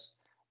coronavirus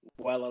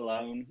well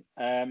alone.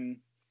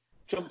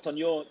 Jumped on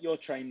your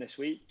train this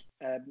week.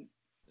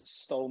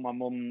 Stole my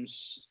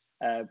mum's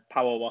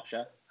power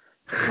washer.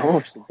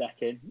 Washed the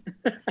deck in.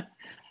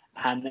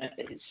 And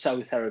it's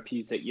so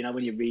therapeutic. You know,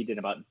 when you're reading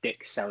about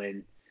Dick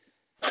selling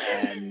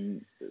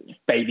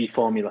baby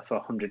formula for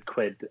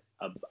 £100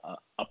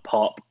 a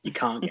pop, you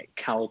can't get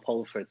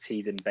Calpol for a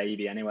teething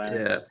baby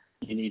anywhere. Yeah.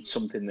 You need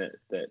something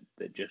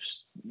that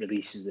just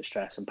releases the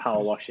stress. And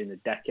power washing the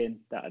decking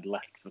that I'd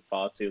left for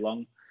far too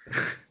long.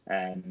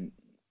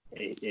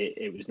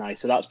 It was nice.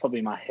 So that's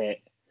probably my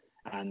hit.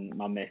 And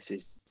my miss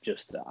is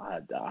just that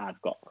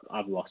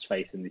I've lost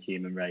faith in the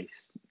human race.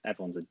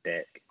 Everyone's a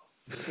dick.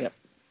 Yep.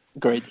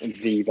 Great.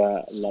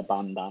 Viva la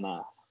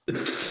bandana.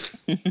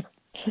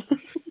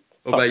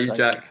 What about you,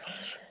 Jack?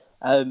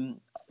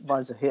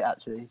 mine's a hit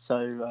actually.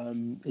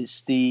 So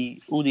it's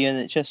all the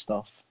NHS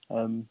staff.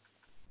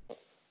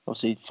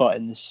 Obviously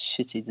fighting this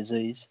shitty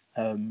disease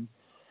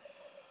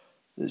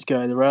that's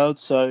going around.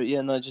 So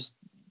yeah, no, just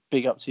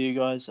big up to you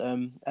guys.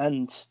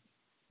 And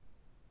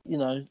you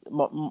know,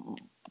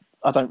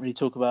 I don't really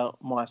talk about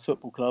my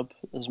football club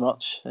as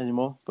much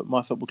anymore, but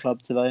my football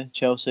club today,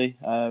 Chelsea,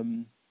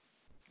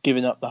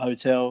 giving up the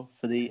hotel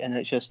for the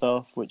NHS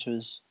staff, which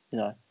was, you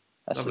know,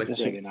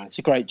 Really nice. It's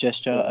a great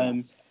gesture. Really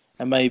nice.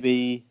 And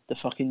maybe the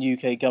fucking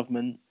UK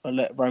government will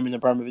let Roman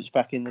Abramovich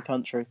back in the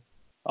country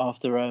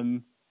after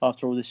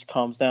all this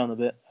calms down a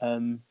bit.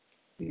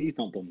 He's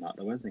not done that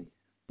though, has he?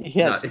 He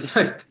has.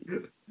 No.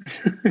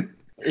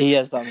 He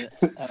has done it.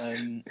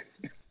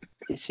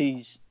 It's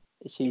his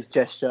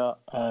gesture.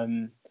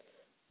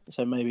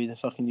 So maybe the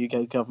fucking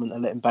UK government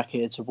will let him back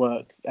here to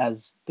work,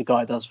 as the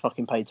guy does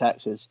fucking pay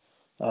taxes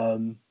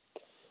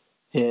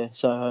here.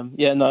 So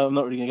yeah, no, I'm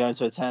not really going to go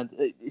into a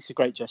tangent. It's a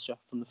great gesture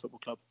from the football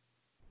club.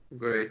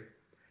 Agreed.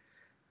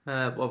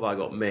 What have I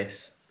got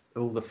miss?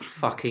 All the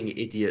fucking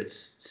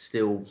idiots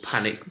still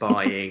panic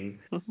buying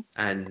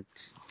and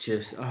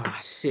just,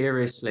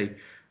 seriously.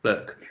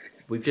 Look,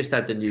 we've just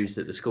had the news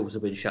that the schools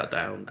have been shut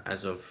down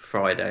as of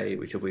Friday,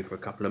 which will be for a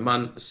couple of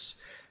months,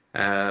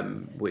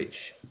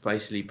 which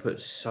basically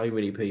puts so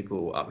many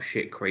people up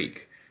shit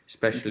creek,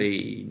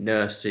 especially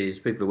nurses,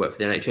 people who work for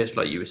the NHS,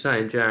 like you were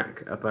saying,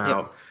 Jack,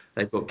 about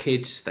they've got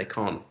kids, they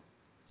can't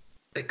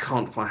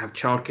have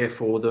childcare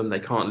for them. They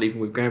can't leave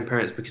them with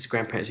grandparents because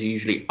grandparents are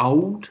usually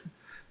old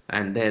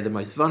and they're the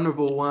most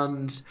vulnerable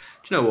ones.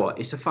 Do you know what?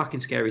 It's a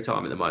fucking scary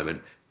time at the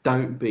moment.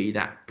 Don't be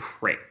that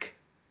prick.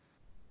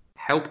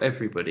 Help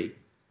everybody.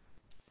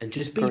 And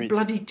just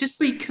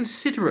be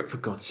considerate, for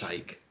God's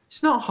sake.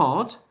 It's not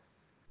hard.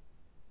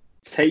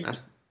 Take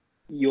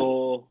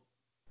your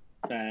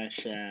fair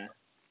share.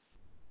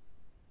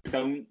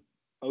 Don't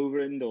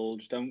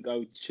overindulge. Don't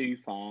go too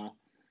far.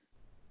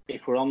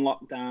 If we're on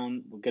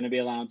lockdown, we're going to be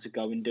allowed to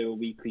go and do a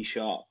weekly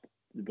shop.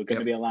 We're going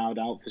to be allowed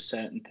out for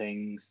certain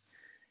things.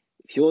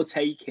 If you're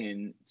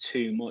taking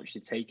too much,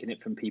 you're taking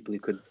it from people who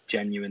could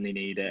genuinely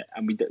need it.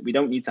 And we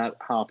don't need to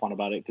harp on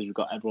about it because we've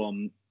got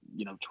everyone,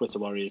 you know, Twitter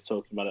warriors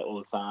talking about it all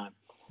the time.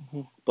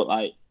 Mm-hmm. But,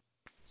 like,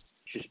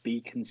 just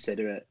be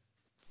considerate.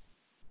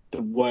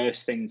 The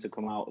worst thing to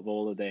come out of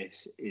all of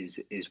this is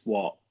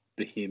what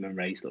the human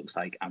race looks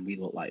like, and we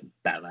look like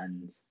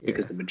bellends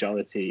because the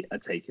majority are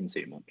taking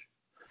too much.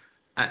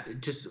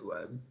 Just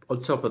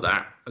on top of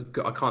that,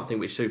 I can't think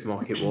which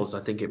supermarket it was.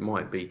 I think it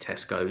might be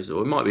Tesco's,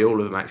 or it might be all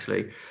of them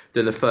actually.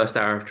 Doing the first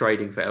hour of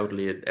trading for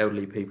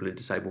elderly people and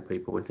disabled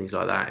people and things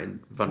like that, and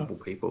vulnerable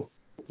people.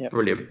 Yep.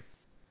 Brilliant,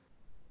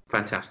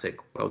 fantastic,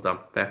 well done,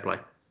 fair play.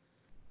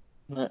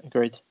 No,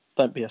 agreed.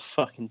 Don't be a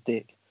fucking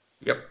dick.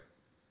 Yep.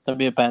 Don't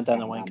be a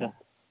bandana wanker.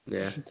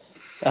 Yeah.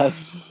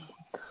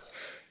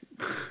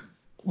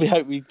 We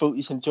hope we brought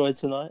you some joy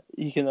tonight.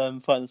 You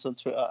can find us on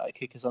Twitter at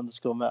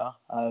kickers_meta.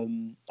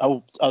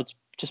 I'll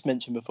just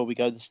mention before we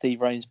go the Steve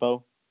Rains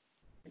Bowl.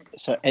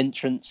 So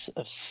entrants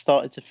have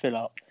started to fill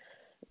up.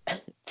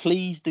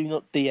 Please do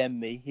not DM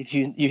me if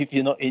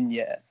you're not in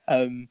yet.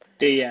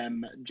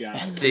 DM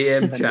Jack.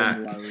 DM Jack.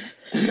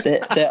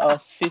 There are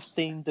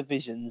 15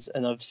 divisions,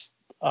 and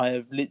I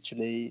have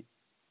literally.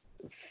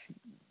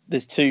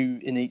 There's 2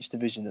 in each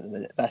division at the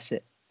minute. That's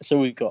it. That's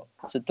all we've got.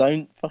 So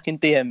don't fucking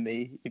DM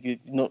me if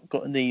you've not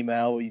got an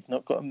email or you've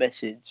not got a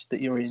message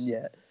that you're in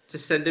yet.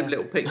 Just send him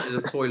little pictures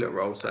of toilet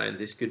roll saying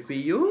this could be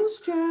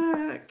yours,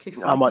 Jack.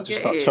 I might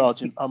just start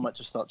charging. I might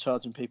just start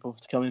charging people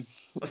to come in.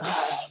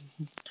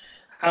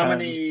 How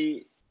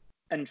many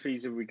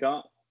entries have we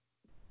got?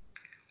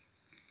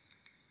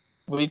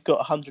 We've got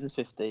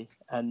 150,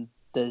 and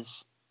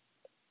there's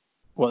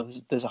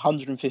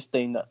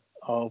 115 that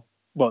are.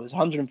 Well, there's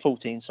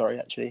 114, sorry,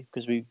 actually,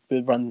 because we're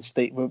running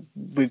Steve.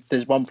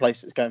 There's one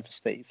place that's going for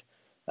Steve.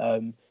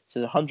 So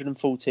there's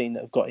 114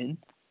 that have got in.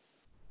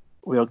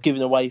 We are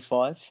giving away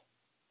 5.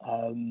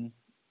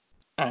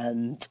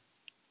 And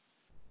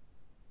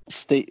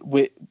Steve,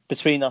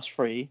 between us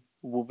 3,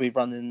 we'll be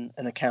running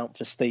an account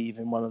for Steve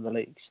in one of the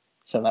leagues.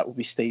 So that will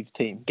be Steve's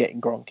team, Getting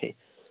Gronky,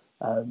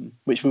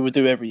 which we will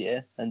do every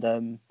year.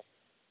 And,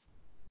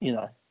 you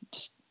know,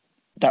 just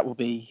that will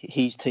be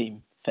his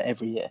team for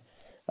every year.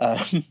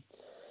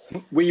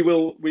 We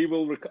will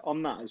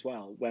on that as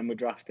well when we're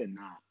drafting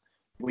that.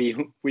 We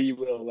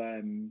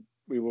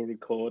will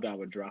record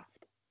our draft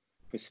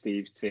for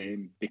Steve's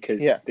team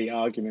because the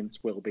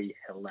arguments will be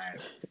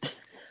hilarious.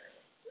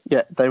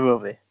 Yeah, they will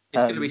be.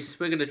 It's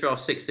we're going to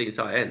draft 16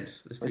 tight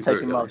ends. We're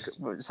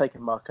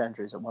taking Mark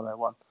Andrews at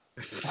 101.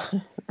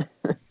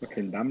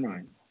 Fucking damn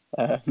right.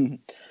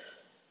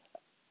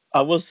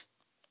 I was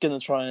going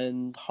to try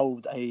and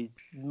hold a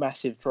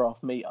massive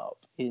draft meetup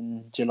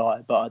in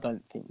July, but I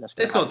don't think that's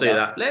going to happen.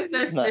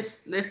 Let's not do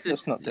that.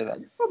 Let's not do that.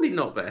 Probably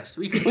not best.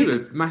 We could do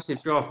a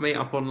massive draft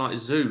meetup on like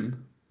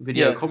Zoom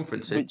video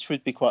conferencing, which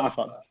would be quite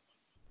fun.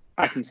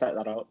 I can set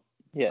that up.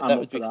 Yeah, that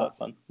would be quite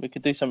fun. We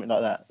could do something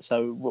like that.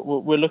 So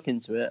we'll look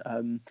into it.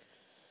 I'm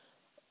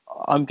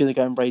going to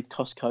go and raid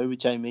Costco with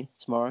Jamie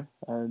tomorrow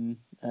and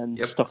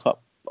stock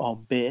up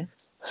on beer,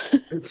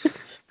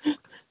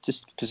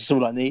 just because it's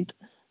all I need.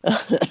 I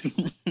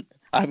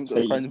haven't got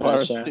Take your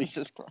coronavirus. pressure.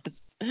 Jesus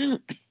Christ.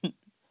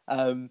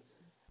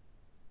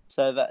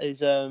 So that is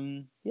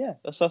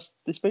that's us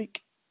this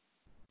week.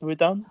 We're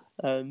done.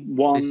 Peace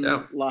One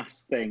out.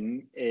 last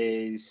thing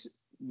is,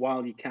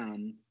 while you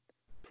can,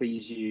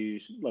 please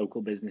use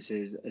local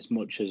businesses as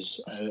much as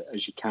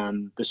you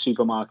can. The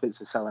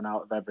supermarkets are selling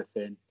out of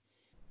everything.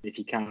 If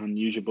you can,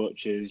 use your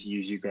butchers,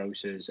 use your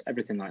grocers,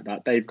 everything like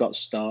that. They've got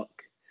stock,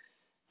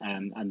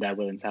 and they're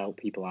willing to help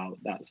people out.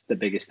 That's the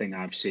biggest thing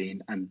I've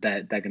seen, and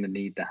they're going to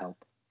need the help.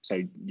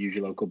 So use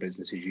your local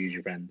businesses, use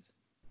your friends.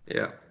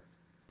 Yeah.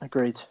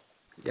 Agreed.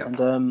 Yeah.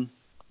 And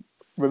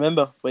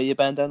remember, wear your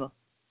bandana.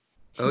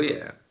 Oh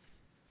yeah.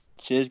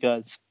 Cheers,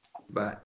 guys. Bye.